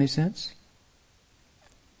that make any sense?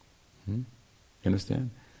 You understand?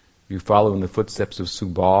 You follow in the footsteps of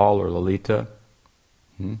Subal or Lalita.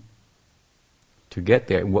 To get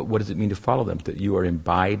there, what does it mean to follow them? That you are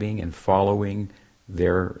imbibing and following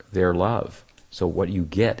their love. So what you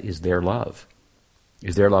get is their love.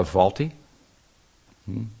 Is their love faulty?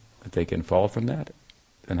 If they can fall from that,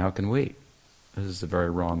 then how can we? This is a very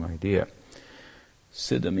wrong idea.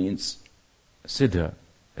 Siddha means siddha.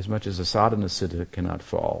 As much as a sadhana siddha cannot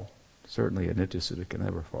fall, certainly a nitya siddha can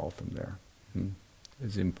never fall from there.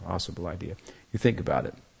 It's an impossible idea. You think about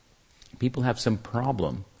it. People have some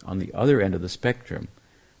problem on the other end of the spectrum,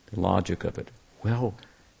 the logic of it. Well,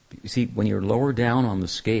 you see, when you're lower down on the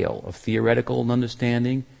scale of theoretical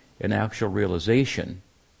understanding and actual realization,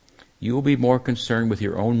 you will be more concerned with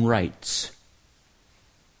your own rights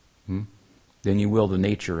than you will the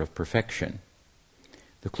nature of perfection.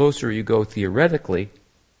 The closer you go theoretically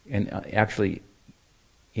and actually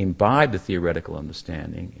imbibe the theoretical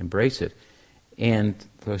understanding, embrace it, and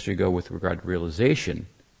the closer you go with regard to realization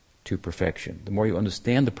to perfection, the more you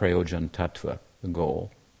understand the prayojan tattva, the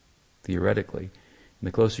goal, theoretically, and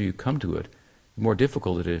the closer you come to it, the more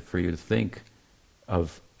difficult it is for you to think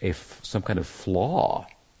of some kind of flaw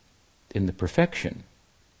in the perfection.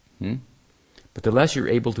 But the less you're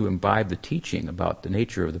able to imbibe the teaching about the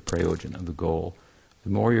nature of the prayojan, of the goal, the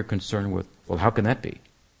more you're concerned with, well, how can that be?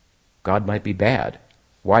 God might be bad.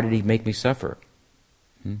 Why did he make me suffer?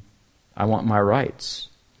 I want my rights.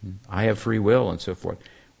 I have free will, and so forth.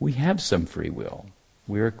 We have some free will.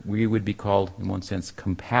 We would be called, in one sense,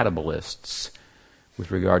 compatibilists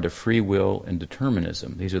with regard to free will and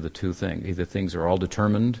determinism. These are the two things. Either things are all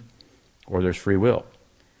determined, or there's free will.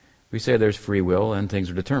 We say there's free will and things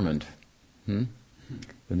are determined. In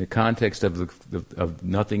the context of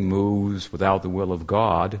nothing moves without the will of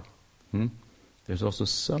God, there's also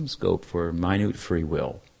some scope for minute free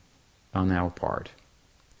will on our part.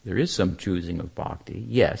 There is some choosing of bhakti,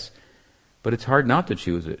 yes, but it's hard not to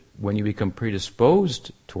choose it when you become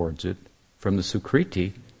predisposed towards it from the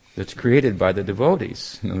sukriti that's created by the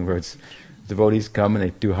devotees. In other words, devotees come and they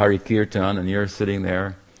do Hari Kirtan and you're sitting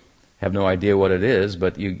there, have no idea what it is,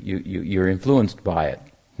 but you're influenced by it.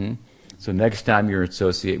 So next time you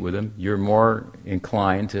associate with them, you're more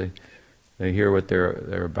inclined to hear what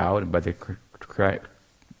they're about, and by the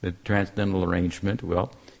transcendental arrangement,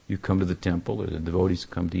 well, you come to the temple, or the devotees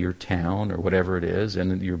come to your town, or whatever it is,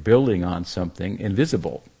 and you're building on something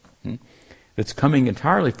invisible. That's coming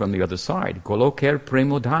entirely from the other side. Goloker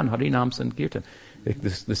premodhan harinam sankirtan.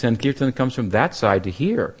 The sankirtan comes from that side to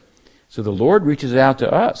here. So the Lord reaches out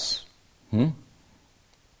to us.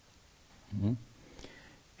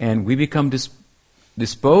 And we become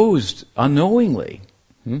disposed unknowingly.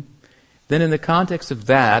 Then in the context of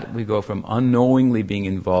that, we go from unknowingly being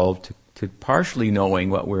involved to partially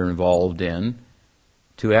knowing what we're involved in,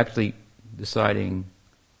 to actually deciding,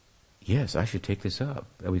 yes, I should take this up.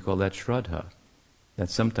 And we call that shraddha.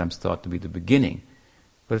 That's sometimes thought to be the beginning.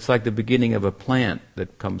 But it's like the beginning of a plant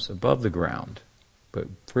that comes above the ground. But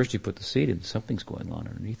first you put the seed in, something's going on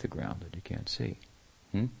underneath the ground that you can't see.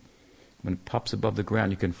 When it pops above the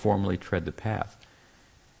ground, you can formally tread the path.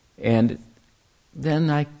 And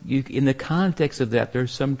then in the context of that,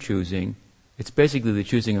 there's some choosing. It's basically the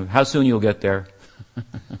choosing of how soon you'll get there.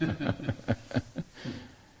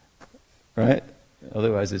 Right?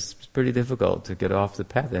 Otherwise it's pretty difficult to get off the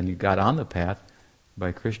path. And you got on the path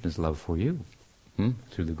by Krishna's love for you,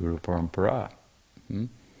 through the Guru Parampara.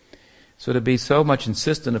 So to be so much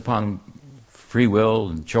insistent upon free will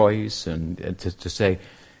and choice, and to say,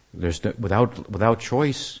 there's without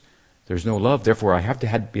choice, there's no love, therefore I have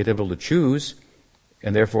to be able to choose,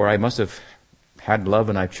 and therefore I must have had love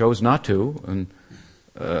and I chose not to, and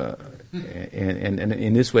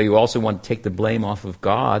in this way you also want to take the blame off of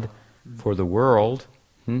God for the world.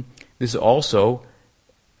 This is also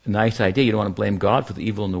a nice idea. You don't want to blame God for the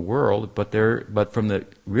evil in the world, but from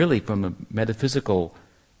the metaphysical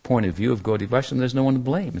point of view of Gaudiya Vaishnava, there's no one to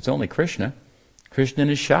blame. It's only Krishna. Krishna and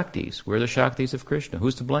his Shaktis. We're the Shaktis of Krishna.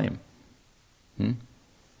 Who's to blame?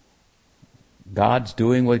 God's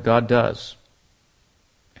doing what God does.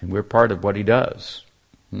 And we're part of what He does.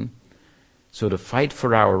 So to fight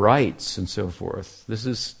for our rights and so forth, this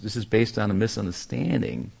is based on a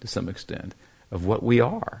misunderstanding, to some extent, of what we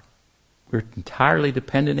are. We're entirely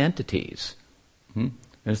dependent entities. And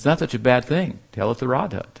it's not such a bad thing. Tell it to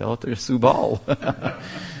Radha. Tell it to Subal.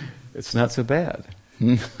 It's not so bad.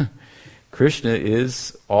 Krishna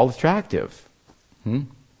is all attractive.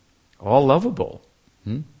 All lovable.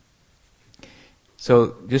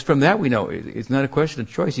 So just from that we know it's not a question of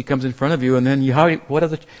choice. He comes in front of you, and then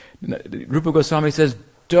Rupa Goswami says,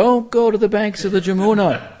 don't go to the banks of the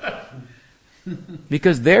Jamuna.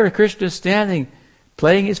 Because there Krishna is standing,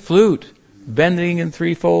 playing his flute, bending in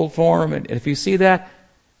threefold form. And if you see that,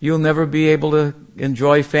 you'll never be able to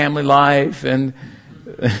enjoy family life and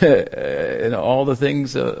all the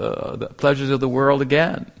things, the pleasures of the world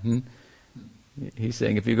again. He's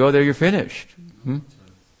saying, if you go there, you're finished.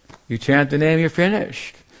 You chant the name, you're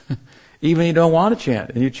finished. Even you don't want to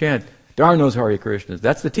chant, and you chant, darn those Hare Krishnas.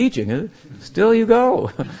 That's the teaching, isn't it? Still you go.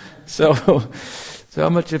 So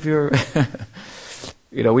much of your,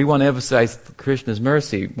 we want to emphasize Krishna's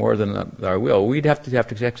mercy more than our will. We'd have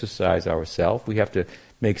to exercise ourselves. We have to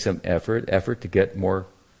make some effort to get more,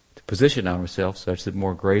 to position ourselves such that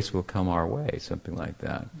more grace will come our way, something like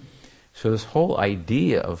that. So this whole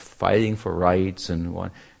idea of fighting for rights and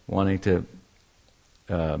wanting to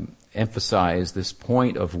emphasize this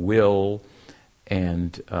point of will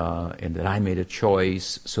and that I made a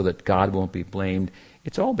choice so that God won't be blamed,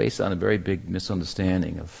 it's all based on a very big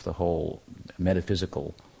misunderstanding of the whole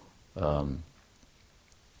metaphysical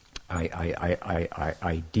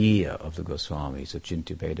idea of the Goswamis, of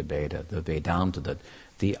Chintu Veda Veda, the Vedanta,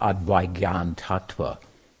 the Advaigyan Tattva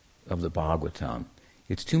of the Bhagavatam.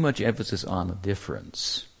 It's too much emphasis on the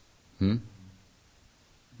difference.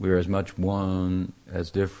 We're as much one as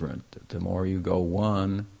different. The more you go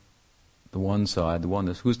one, the one side, the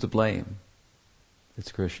oneness, who's to blame?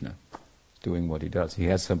 It's Krishna. He's doing what he does. He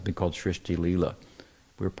has something called Srishti Leela.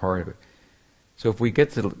 We're part of it. So if we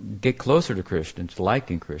get closer to Krishna, to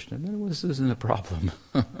liking Krishna, then this isn't a problem.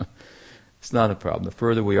 It's not a problem. The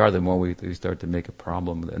further we are, the more we start to make a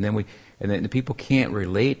problem. And then the people can't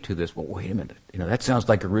relate to this. Well, wait a minute. That sounds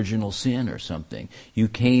like original sin or something. You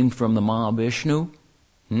came from the Mahavishnu?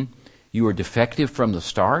 You were defective from the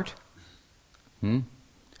start?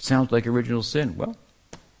 Sounds like original sin. Well,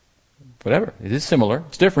 whatever. It is similar.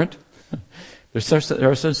 It's different. There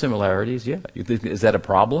are some similarities, yeah. You think, is that a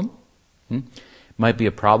problem? Might be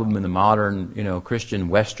a problem in the modern, Christian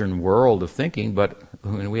Western world of thinking, but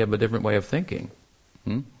we have a different way of thinking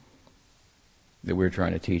that we're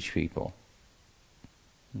trying to teach people.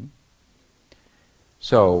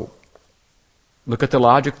 So, look at the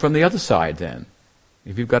logic from the other side then.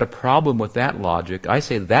 If you've got a problem with that logic, I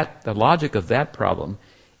say that the logic of that problem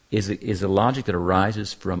is a logic that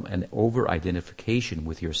arises from an over-identification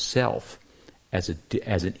with yourself as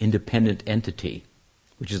an independent entity,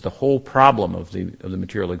 which is the whole problem of the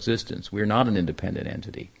material existence. We're not an independent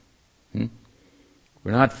entity. We're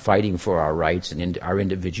not fighting for our rights and our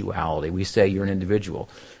individuality. We say you're an individual,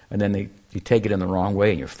 and then you take it in the wrong way,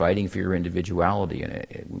 and you're fighting for your individuality,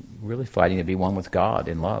 and really fighting to be one with God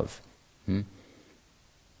in love.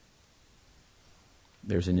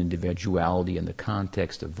 There's an individuality in the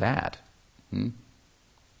context of that.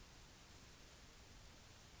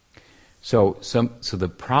 So the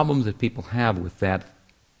problems that people have with that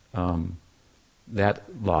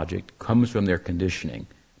logic comes from their conditioning.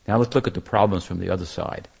 Now let's look at the problems from the other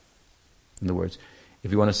side. In other words,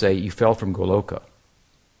 if you want to say you fell from Goloka,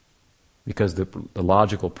 because the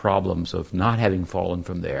logical problems of not having fallen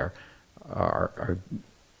from there are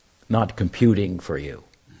not computing for you.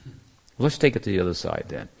 Let's take it to the other side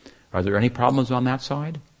then. Are there any problems on that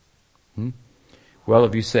side? Well,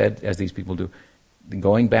 if you said, as these people do,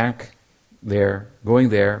 going there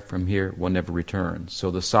from here, one never returns.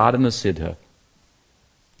 So the sadhana siddha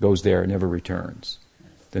goes there and never returns.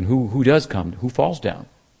 Then who does come? Who falls down?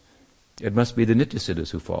 It must be the nitya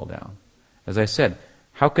siddhas who fall down. As I said,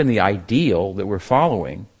 how can the ideal that we're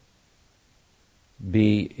following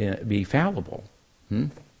be fallible?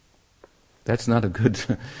 That's not a good,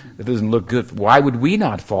 it doesn't look good. Why would we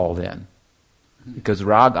not fall then? Because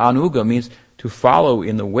rag anuga means to follow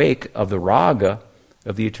in the wake of the raga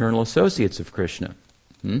of the eternal associates of Krishna.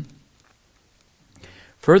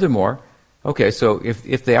 Furthermore, okay, so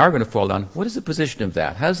if they are going to fall down, what is the position of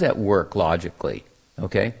that? How does that work logically?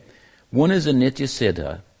 Okay? One is a nitya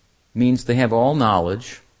siddha, means they have all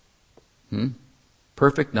knowledge,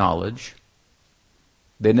 perfect knowledge.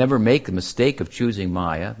 They never make the mistake of choosing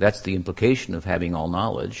Maya. That's the implication of having all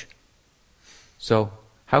knowledge. So,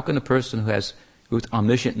 How can a person who's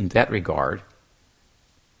omniscient in that regard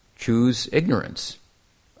choose ignorance?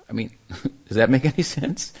 I mean, does that make any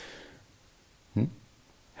sense?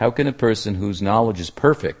 How can a person whose knowledge is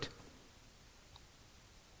perfect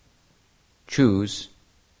choose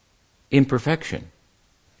imperfection?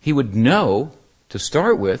 He would know, to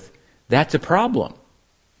start with, that's a problem.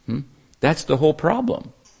 That's the whole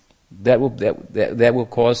problem. That will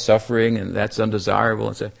cause suffering, and that's undesirable.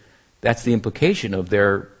 And so that's the implication of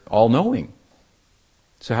their all-knowing.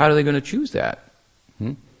 So how are they going to choose that?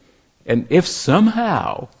 And if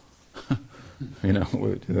somehow,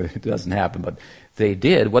 it doesn't happen, but they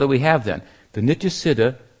did, what do we have then? The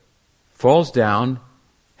Nityasiddha falls down,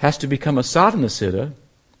 has to become a Sadhanasiddha,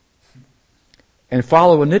 and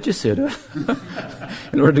follow a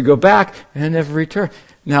Nityasiddha in order to go back and never return.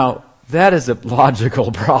 Now, that is a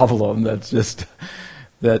logical problem that's just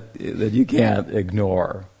that you can't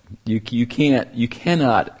ignore. You cannot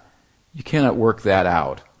work that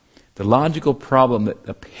out. The logical problem, the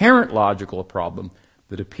apparent logical problem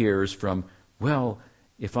that appears from, well,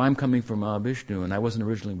 if I'm coming from Mahavishnu and I wasn't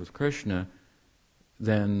originally with Krishna,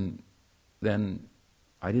 then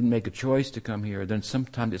I didn't make a choice to come here. Then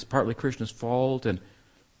sometimes it's partly Krishna's fault, and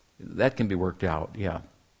that can be worked out. Yeah,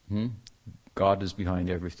 God is behind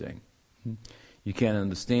everything. You can't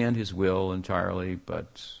understand His will entirely,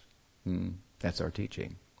 but that's our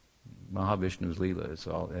teaching. Mahavishnu's Leela is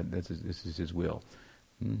all. This is His will.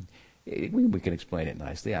 We can explain it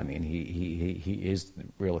nicely. I mean, he is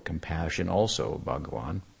real compassion also,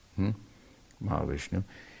 Bhagavan, Mahavishnu.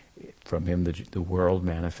 From him the world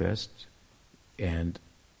manifests, and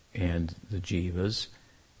the jivas.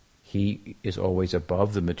 He is always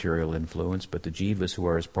above the material influence, but the jivas who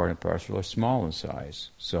are his part and parcel are small in size.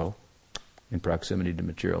 So, in proximity to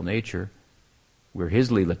material nature, where his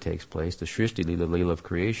Leela takes place, the Srishti Leela, Leela of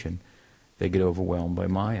creation, they get overwhelmed by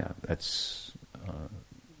Maya. That's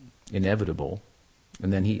inevitable.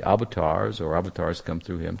 And then avatars come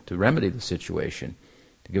through him to remedy the situation,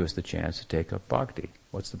 to give us the chance to take up bhakti.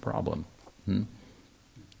 What's the problem?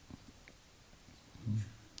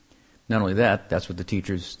 Not only that, that's what the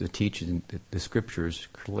scriptures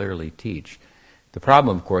clearly teach. The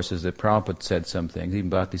problem, of course, is that Prabhupada said some things, even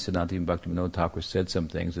Bhaktisiddhanta, even Bhaktivinoda Thakur said some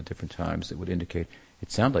things at different times that would indicate,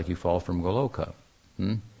 it sounds like you fall from Goloka.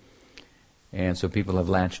 And so people have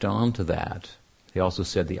latched on to that. He also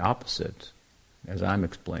said the opposite, as I'm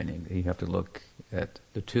explaining. You have to look at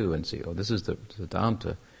the two and see, this is the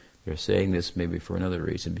Siddhanta. They're saying this maybe for another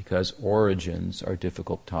reason, because origins are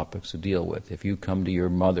difficult topics to deal with. If you come to your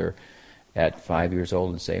mother at 5 years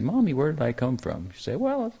old and say, Mommy, where did I come from? You say,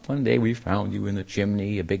 well, one day we found you in the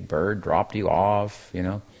chimney, a big bird dropped you off,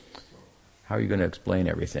 How are you going to explain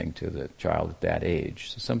everything to the child at that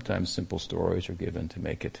age? So sometimes simple stories are given to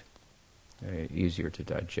make it easier to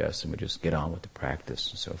digest, and we just get on with the practice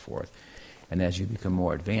and so forth. And as you become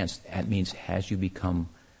more advanced, that means as you become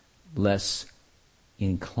less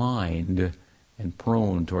inclined and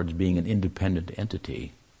prone towards being an independent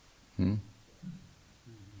entity, the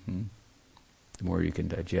more you can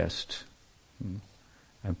digest.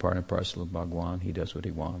 I'm part and parcel of Bhagwan. He does what he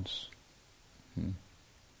wants.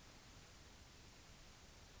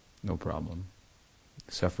 No problem.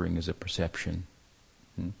 Suffering is a perception.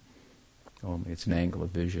 Only it's an angle of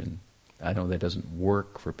vision. I know that doesn't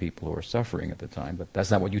work for people who are suffering at the time, but that's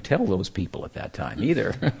not what you tell those people at that time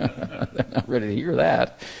either. They're not ready to hear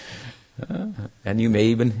that. And you may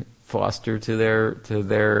even foster to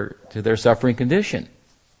their suffering condition.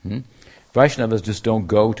 Vaishnavas just don't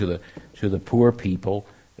go to the poor people,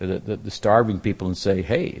 the starving people, and say,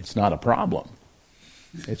 "Hey, it's not a problem.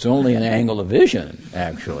 It's only an angle of vision,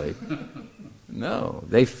 actually." No,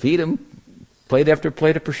 they feed them plate after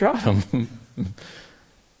plate of prasadam.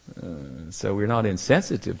 So we're not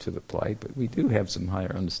insensitive to the plight, but we do have some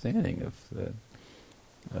higher understanding of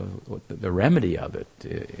what the remedy of it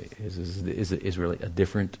is really a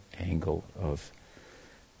different angle of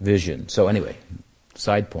vision. So anyway,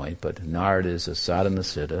 side point, but Narada is a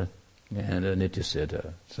Sadhanasiddha and a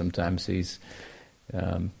Nityasiddha. Sometimes he's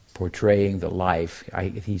portraying the life.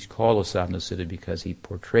 He's called a Sadhanasiddha because he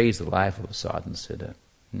portrays the life of a Sadhanasiddha.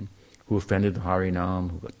 Who offended the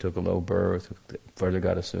Harinam, who took a low birth, who further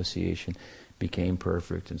got association, became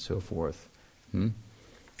perfect, and so forth.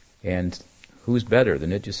 And who's better, the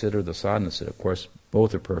Nityasiddha or the Sadhanasiddha? Of course,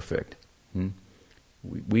 both are perfect.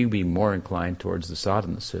 We'd be more inclined towards the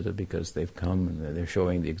Sadhanasiddha because they've come and they're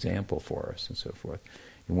showing the example for us, and so forth.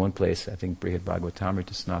 In one place, I think Brihad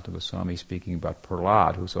Bhagavatamrita Sanatana Goswami speaking about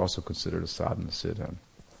Prahlad, who's also considered a Sadhanasiddha.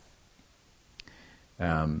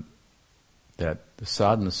 That the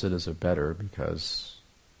Sadhanasiddhas are better because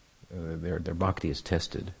their bhakti is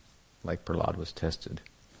tested, like Prahlad was tested.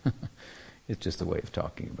 It's just a way of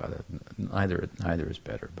talking about it. Neither is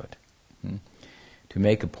better, but to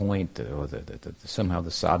make a point that somehow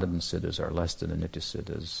the sadhana siddhas are less than the nitya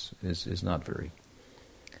siddhas is not very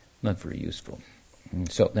useful.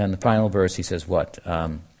 So then the final verse, he says what?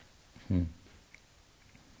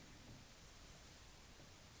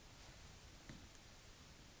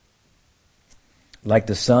 Like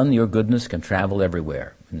the sun, your goodness can travel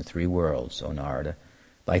everywhere in the three worlds, O Narada.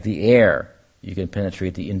 Like the air, you can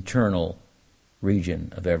penetrate the internal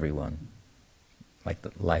region of everyone, like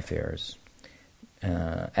the life airs.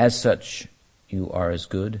 As such, you are as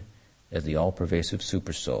good as the all-pervasive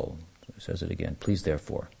supersoul. So it says it again. Please,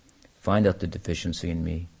 therefore, find out the deficiency in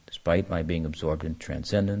me, despite my being absorbed in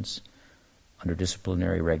transcendence, under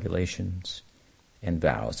disciplinary regulations and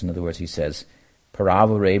vows. In other words, he says,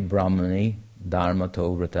 Paravare Brahmani Dharma to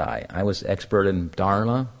Vratai. I was expert in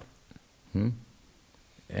Dharma,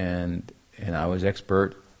 and I was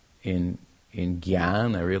expert in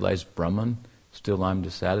Gyan. I realized Brahman. Still I'm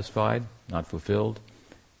dissatisfied, not fulfilled.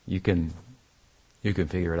 You can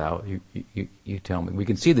figure it out. You tell me. We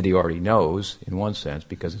can see that he already knows, in one sense,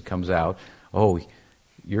 because it comes out, oh,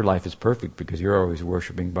 your life is perfect because you're always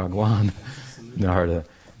worshipping Bhagwan, Narada.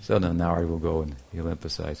 So now Narada will go and he'll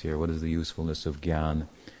emphasize here, what is the usefulness of Gyan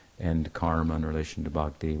and karma in relation to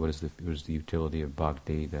bhakti? What is the utility of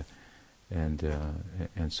bhakti? And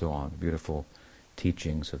so on. Beautiful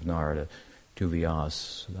teachings of Narada to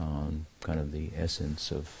Vyasa on kind of the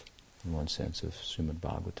essence of, in one sense, of Srimad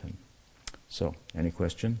Bhagavatam. So, any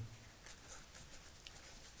question?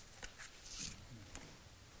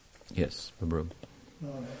 Yes, Prabhu.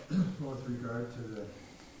 With regard to the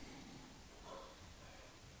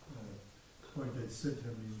point that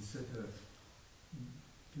Siddha means Siddha,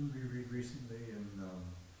 didn't we read recently in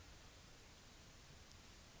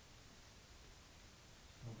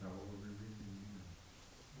what were we reading?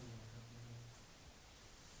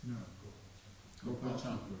 No, Gopal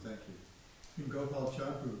Chandra, thank you. In Gopal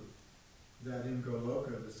Chandra, that in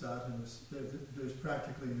Goloka, the sadhana, there's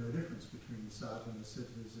practically no difference between the sadhana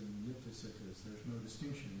siddhas and nitya siddhas. There's no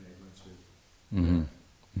distinction made once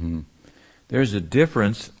we. There's a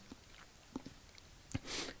difference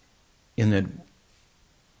in that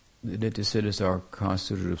the nitya siddhas are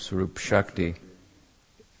constituted of Swarup Shakti.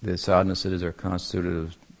 The sadhana siddhas are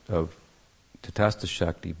constituted of Tatastha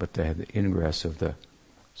Shakti, but they have the ingress of the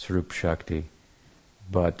Swarup Shakti.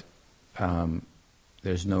 But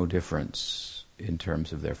there's no difference in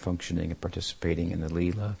terms of their functioning and participating in the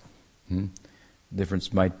Leela.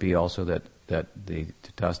 Difference might be also that the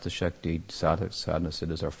Tatastha Shakti sadhana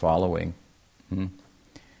siddhas are following.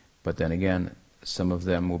 But then again, some of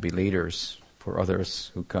them will be leaders for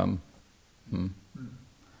others who come in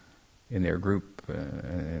their group.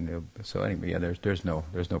 So anyway, yeah, there's no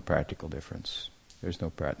practical difference. There's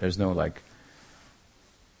no like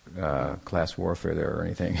class warfare there or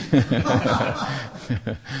anything.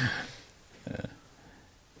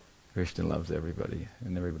 Krishna loves everybody,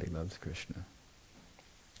 and everybody loves Krishna.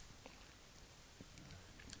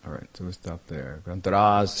 All right, so we'll stop there.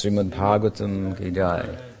 Grantara Srimad Bhagavatam ki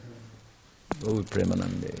jai. Lord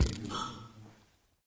Premanande.